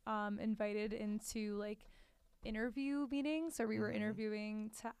woman invited into interview meetings, or we were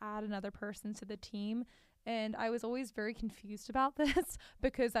interviewing to add another person to the team. And I was always very confused about this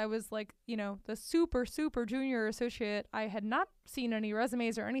because I was the super, super junior associate. I had not seen any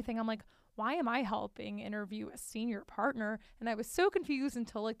resumes or anything. I'm like, why am I helping interview a senior partner? And I was so confused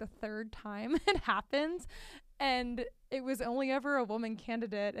until the third time it happened. And it was only ever a woman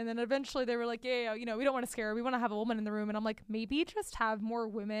candidate. And then eventually they were like, yeah, we don't want to scare her. We want to have a woman in the room. And I'm like, maybe just have more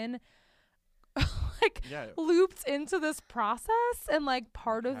women looped into this process and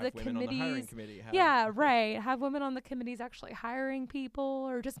part of the committees. Have women on the committees actually hiring people,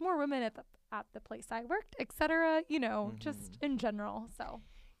 or just more women at the place I worked, etc. Just in general. So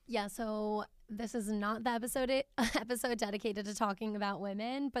yeah, so this is not the episode dedicated to talking about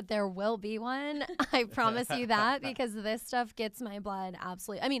women, but there will be one. I promise you that, because this stuff gets my blood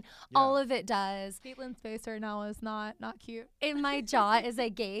absolutely. I mean, all of it does. Caitlin's face right now is not cute. And my jaw is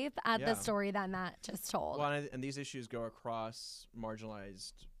agape at the story that Matt just told. Well, and these issues go across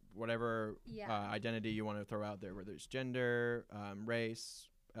marginalized, whatever identity you want to throw out there, whether it's gender, race,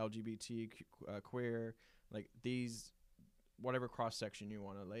 LGBT, queer, these. Whatever cross section you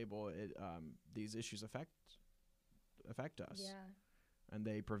want to label it, these issues affect us, and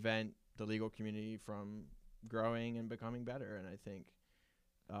they prevent the legal community from growing and becoming better. And I think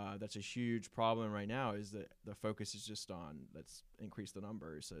that's a huge problem right now. Is that the focus is just on let's increase the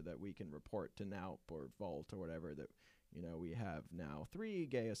numbers so that we can report to NALP or Volt or whatever that we have now 3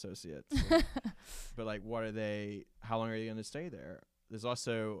 gay associates. But what are they? How long are you going to stay there? There's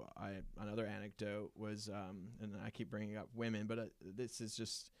also another anecdote was, and I keep bringing up women, but this is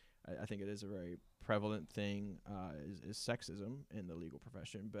just, I think it is a very prevalent thing, is sexism in the legal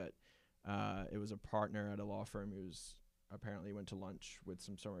profession. But it was a partner at a law firm who apparently went to lunch with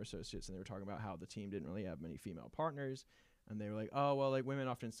some summer associates, and they were talking about how the team didn't really have many female partners. And they were like, women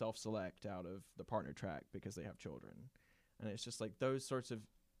often self-select out of the partner track because they have children. And it's just those sorts of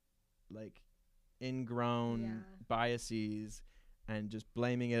ingrown biases, and just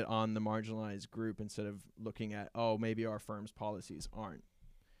blaming it on the marginalized group instead of looking at, maybe our firm's policies aren't.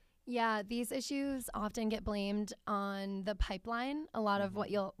 Yeah, these issues often get blamed on the pipeline. A lot of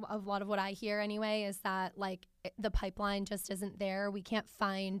what I hear anyway is that the pipeline just isn't there. We can't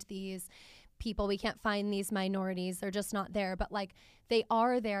find these people. We can't find these minorities. They're just not there. But they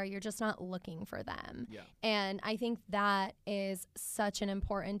are there. You're just not looking for them. Yeah. And I think that is such an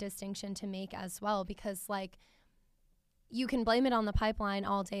important distinction to make as well, because you can blame it on the pipeline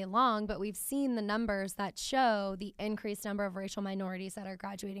all day long, but we've seen the numbers that show the increased number of racial minorities that are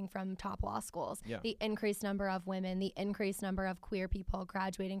graduating from top law schools, the increased number of women, the increased number of queer people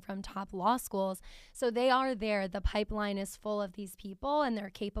graduating from top law schools. So they are there. The pipeline is full of these people, and they're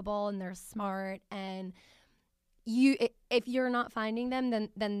capable and they're smart, and if you're not finding them,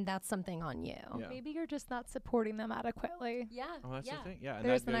 then that's something on you. Yeah. Maybe you're just not supporting them adequately. Yeah. Oh, that's the thing. Yeah, and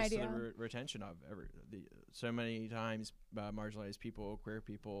There's that an goes to idea. the retention of so many times marginalized people, queer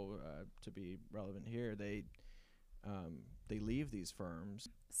people, to be relevant here, they leave these firms.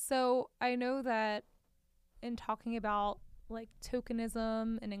 So I know that in talking about like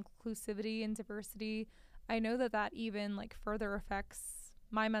tokenism and inclusivity and diversity, I know that even like further affects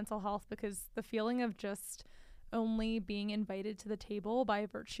my mental health, because the feeling of just only being invited to the table by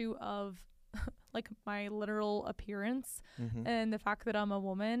virtue of like my literal appearance and the fact that I'm a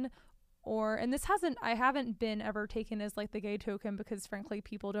woman, and I haven't been ever taken as like the gay token, because frankly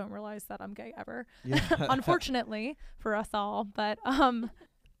people don't realize that I'm gay ever, unfortunately for us all, but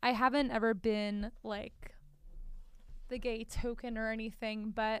I haven't ever been like the gay token or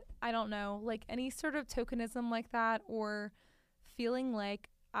anything. But I don't know, like any sort of tokenism like that, or feeling like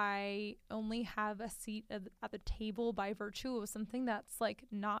I only have a seat at the table by virtue of something that's like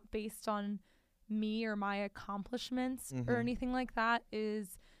not based on me or my accomplishments or anything like that,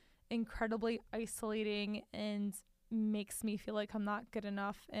 is incredibly isolating and makes me feel like I'm not good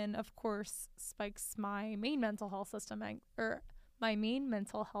enough, and of course spikes my main mental health symptom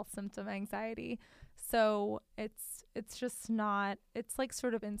anxiety. So it's just not, it's like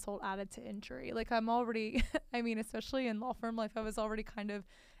sort of insult added to injury. Like I'm already I mean, especially in law firm life, I was already kind of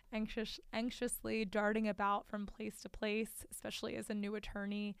anxiously darting about from place to place, especially as a new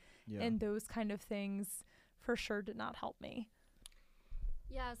attorney, and those kind of things for sure did not help me.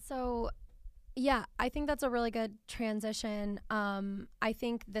 So I think that's a really good transition. I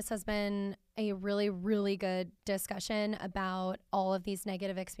think this has been a really, really good discussion about all of these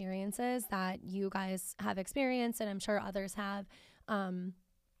negative experiences that you guys have experienced, and I'm sure others have.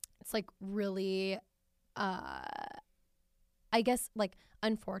 It's like really, I guess, like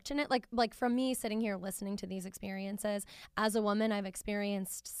unfortunate, like from me sitting here listening to these experiences as a woman, I've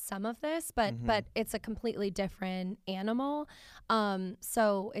experienced some of this, but it's a completely different animal.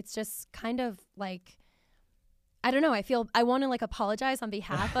 So it's just kind of like, I don't know, I want to like apologize on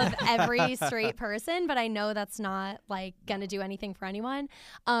behalf of every straight person, but I know that's not like gonna do anything for anyone.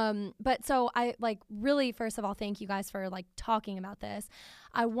 But so I like really, first of all, thank you guys for like talking about this.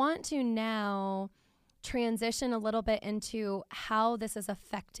 I want to now transition a little bit into how this is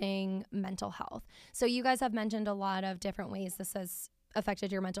affecting mental health. So you guys have mentioned a lot of different ways this has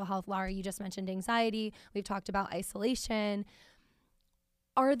affected your mental health. Laura, you just mentioned anxiety. We've talked about isolation.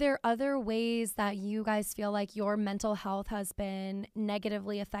 Are there other ways that you guys feel like your mental health has been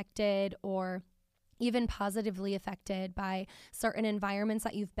negatively affected or even positively affected by certain environments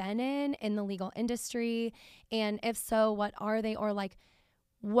that you've been in the legal industry? And if so, what are they? Or like,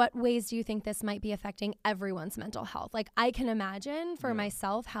 what ways do you think this might be affecting everyone's mental health? Like, I can imagine for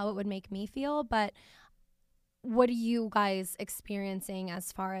myself how it would make me feel, but what are you guys experiencing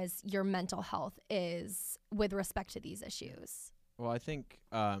as far as your mental health is with respect to these issues? Well, I think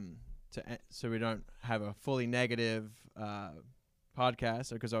so we don't have a fully negative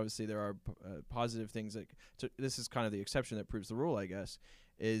podcast, because obviously there are positive things. So this is kind of the exception that proves the rule, I guess,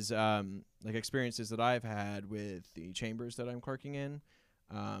 is like experiences that I've had with the chambers that I'm clerking in.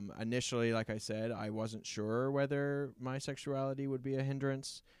 Initially, like I said, I wasn't sure whether my sexuality would be a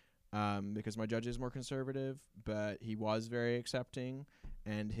hindrance because my judge is more conservative, but he was very accepting.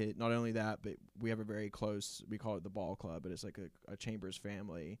 And not only that, but we have a very close, we call it the ball club, but it's like a chambers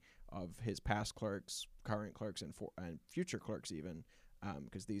family of his past clerks, current clerks, and future clerks even,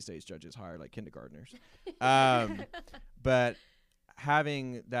 because these days judges hire like kindergartners. But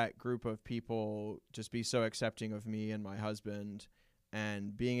having that group of people just be so accepting of me and my husband,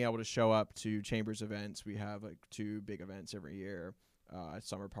 and being able to show up to chambers events, we have like 2 big events every year, a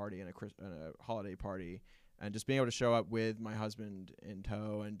summer party and a holiday party. And just being able to show up with my husband in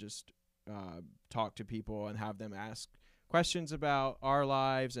tow and just talk to people and have them ask questions about our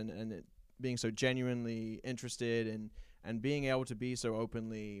lives, and it being so genuinely interested, and being able to be so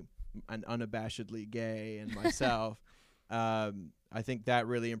openly and unabashedly gay and myself, I think that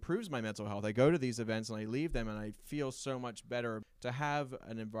really improves my mental health. I go to these events and I leave them and I feel so much better to have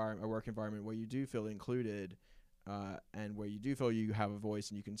a work environment where you do feel included. And where you do feel you have a voice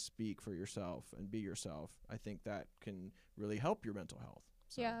and you can speak for yourself and be yourself. I think that can really help your mental health.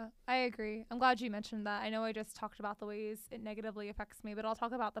 So. Yeah, I agree. I'm glad you mentioned that. I know I just talked about the ways it negatively affects me, but I'll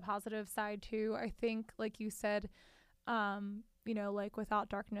talk about the positive side too. I think, like you said, you know, like without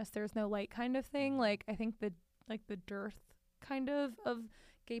darkness there's no light kind of thing. Like I think the dearth kind of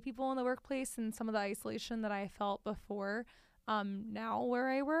gay people in the workplace and some of the isolation that I felt before, now where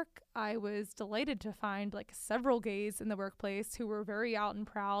I work, I was delighted to find like several gays in the workplace who were very out and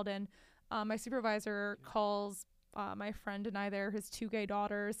proud. And my supervisor calls my friend and I there his 2 gay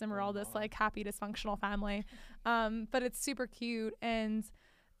daughters, and we're all this like happy dysfunctional family. But it's super cute, and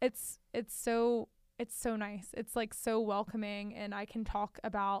it's so nice. It's like so welcoming, and I can talk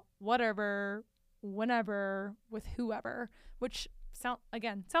about whatever, whenever, with whoever, which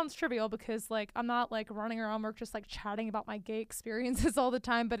sounds trivial because like I'm not like running around work just like chatting about my gay experiences all the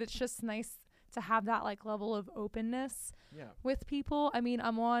time, but it's just nice to have that like level of openness with people. I mean,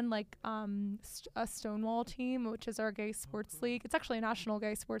 I'm on like a Stonewall team, which is our gay sports league. It's actually a national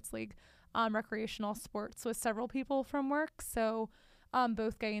gay sports league, recreational sports, with several people from work. So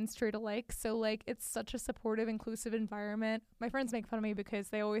both gay and straight alike. So like it's such a supportive, inclusive environment. My friends make fun of me because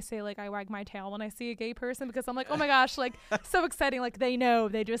they always say like I wag my tail when I see a gay person, because I'm like, oh my gosh, like so exciting. Like they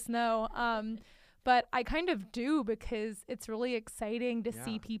just know. But I kind of do, because it's really exciting to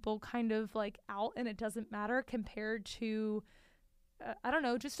see people kind of like out, and it doesn't matter compared to, I don't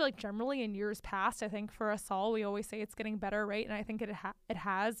know, just like generally in years past. I think for us all, we always say it's getting better, right? And I think it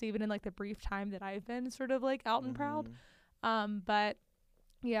has, even in like the brief time that I've been sort of like out and proud. But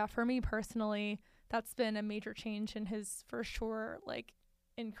yeah, for me personally, that's been a major change and has for sure like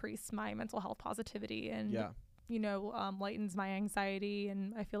increased my mental health positivity and you know, lightens my anxiety,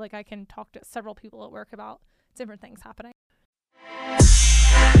 and I feel like I can talk to several people at work about different things happening.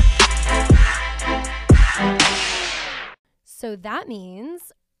 So that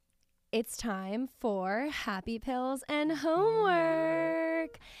means it's time for happy pills and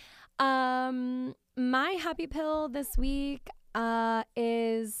homework. My happy pill this week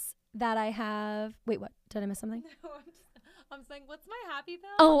is that I have... Wait, what? Did I miss something? No, I'm saying, what's my happy pill?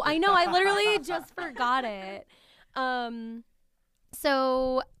 Oh, I know. I literally just forgot it.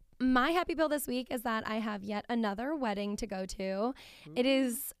 So my happy pill this week is that I have yet another wedding to go to. It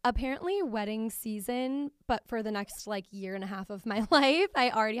is apparently wedding season, but for the next like year and a half of my life.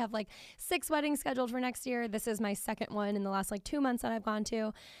 I already have like 6 weddings scheduled for next year. This is my second one in the last like 2 months that I've gone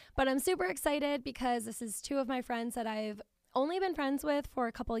to. But I'm super excited because this is 2 of my friends that I've only been friends with for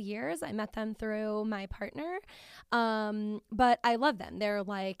a couple of years. I met them through my partner, but I love them. They're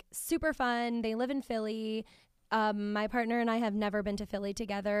like super fun. They live in Philly. My partner and I have never been to Philly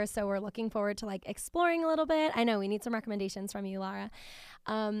together, so we're looking forward to like exploring a little bit. I know we need some recommendations from you, Lara,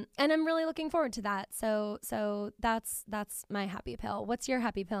 and I'm really looking forward to that. So that's my happy pill. What's your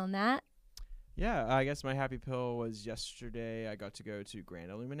happy pill, Nat? Yeah, I guess my happy pill was yesterday. I got to go to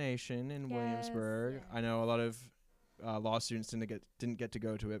Grand Illumination in Williamsburg. Yeah. I know a lot of law students didn't get to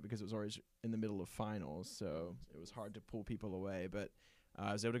go to it because it was always in the middle of finals, so it was hard to pull people away. But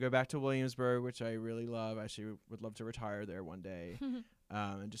I was able to go back to Williamsburg, which I really love. I actually would love to retire there one day,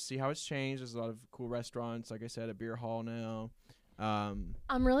 and just see how it's changed. There's a lot of cool restaurants, like I said, a beer hall now. I'm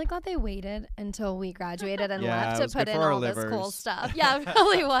really glad they waited until we graduated and left to put in all this cool stuff. Yeah, it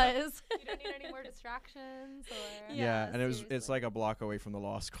really was. You don't need any more distractions. Or And it's like a block away from the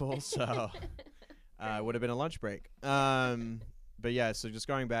law school, so it would have been a lunch break. But yeah, so just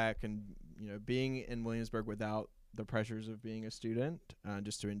going back and being in Williamsburg without the pressures of being a student,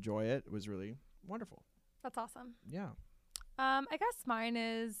 just to enjoy it was really wonderful. That's awesome. Yeah. I guess mine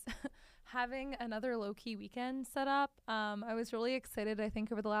is having another low-key weekend set up. I was really excited, I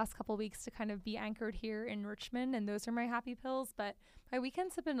think, over the last couple of weeks to kind of be anchored here in Richmond, and those are my happy pills. But my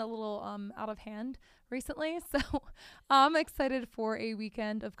weekends have been a little out of hand recently, so I'm excited for a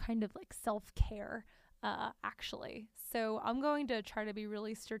weekend of kind of like self-care, actually. So I'm going to try to be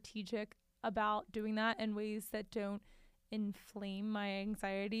really strategic about doing that in ways that don't inflame my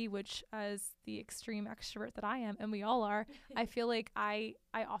anxiety, which, as the extreme extrovert that I am, and we all are, I feel like I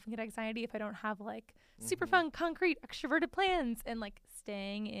often get anxiety if I don't have like super fun, concrete, extroverted plans, and like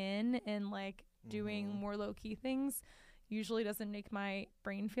staying in and like doing more low-key things usually doesn't make my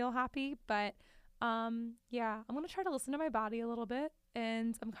brain feel happy. But yeah, I'm gonna try to listen to my body a little bit,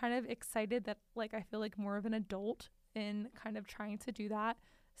 and I'm kind of excited that like I feel like more of an adult in kind of trying to do that.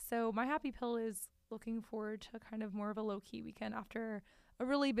 So my happy pill is looking forward to kind of more of a low-key weekend after a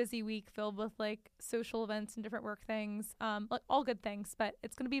really busy week filled with like social events and different work things, like all good things, but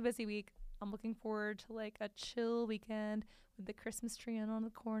it's gonna be a busy week. I'm looking forward to like a chill weekend with the Christmas tree on the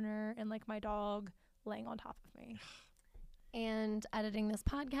corner and like my dog laying on top of me. And editing this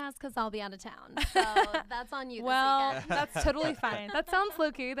podcast because I'll be out of town. So that's on you this weekend. That's totally fine. That sounds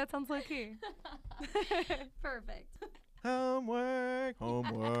low-key. Perfect. Homework.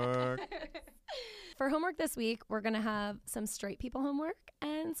 for homework this week, we're going to have some straight people homework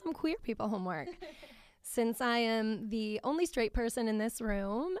and some queer people homework. Since I am the only straight person in this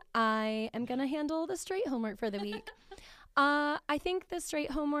room, I am going to handle the straight homework for the week. I think the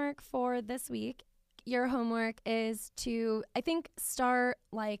straight homework for this week, your homework is to, I think, start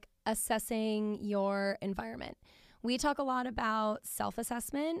like assessing your environment. We talk a lot about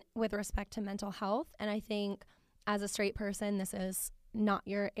self-assessment with respect to mental health, and I think as a straight person, this is not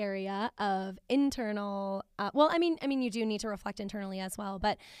your area of internal, I mean, you do need to reflect internally as well,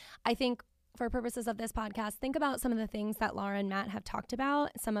 but I think for purposes of this podcast, think about some of the things that Laura and Matt have talked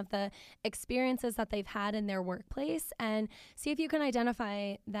about, some of the experiences that they've had in their workplace, and see if you can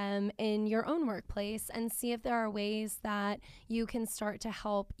identify them in your own workplace and see if there are ways that you can start to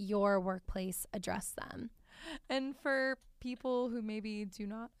help your workplace address them. And for people who maybe do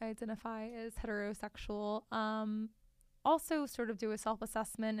not identify as heterosexual, also sort of do a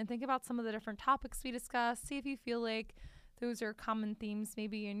self-assessment and think about some of the different topics we discussed. See if you feel like those are common themes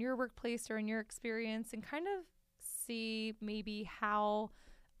maybe in your workplace or in your experience, and kind of see maybe how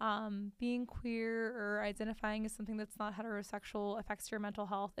being queer or identifying as something that's not heterosexual affects your mental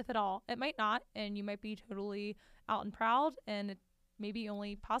health, if at all. It might not, and you might be totally out and proud, and it maybe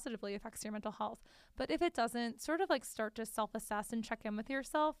only positively affects your mental health. But if it doesn't, sort of like start to self-assess and check in with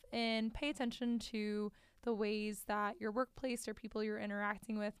yourself and pay attention to the ways that your workplace or people you're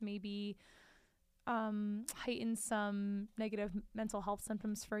interacting with maybe heighten some negative mental health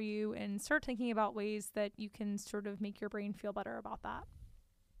symptoms for you, and start thinking about ways that you can sort of make your brain feel better about that.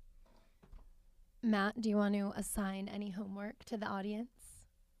 Matt, do you want to assign any homework to the audience?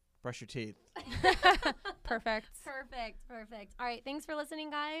 Brush your teeth. Perfect. Perfect. All right. Thanks for listening,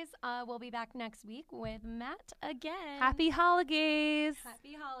 guys. We'll be back next week with Matt again. Happy holidays.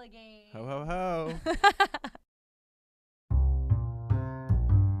 Happy holidays. Ho, ho, ho.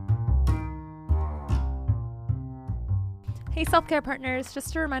 Hey, self-care partners,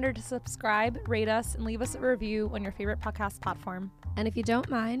 just a reminder to subscribe, rate us, and leave us a review on your favorite podcast platform. And if you don't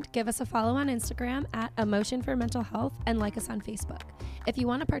mind, give us a follow on Instagram at Emotion for Mental Health and like us on Facebook. If you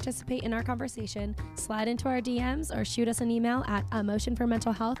want to participate in our conversation, slide into our DMs or shoot us an email at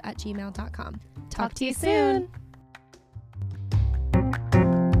emotionformentalhealth@gmail.com. Talk to you soon.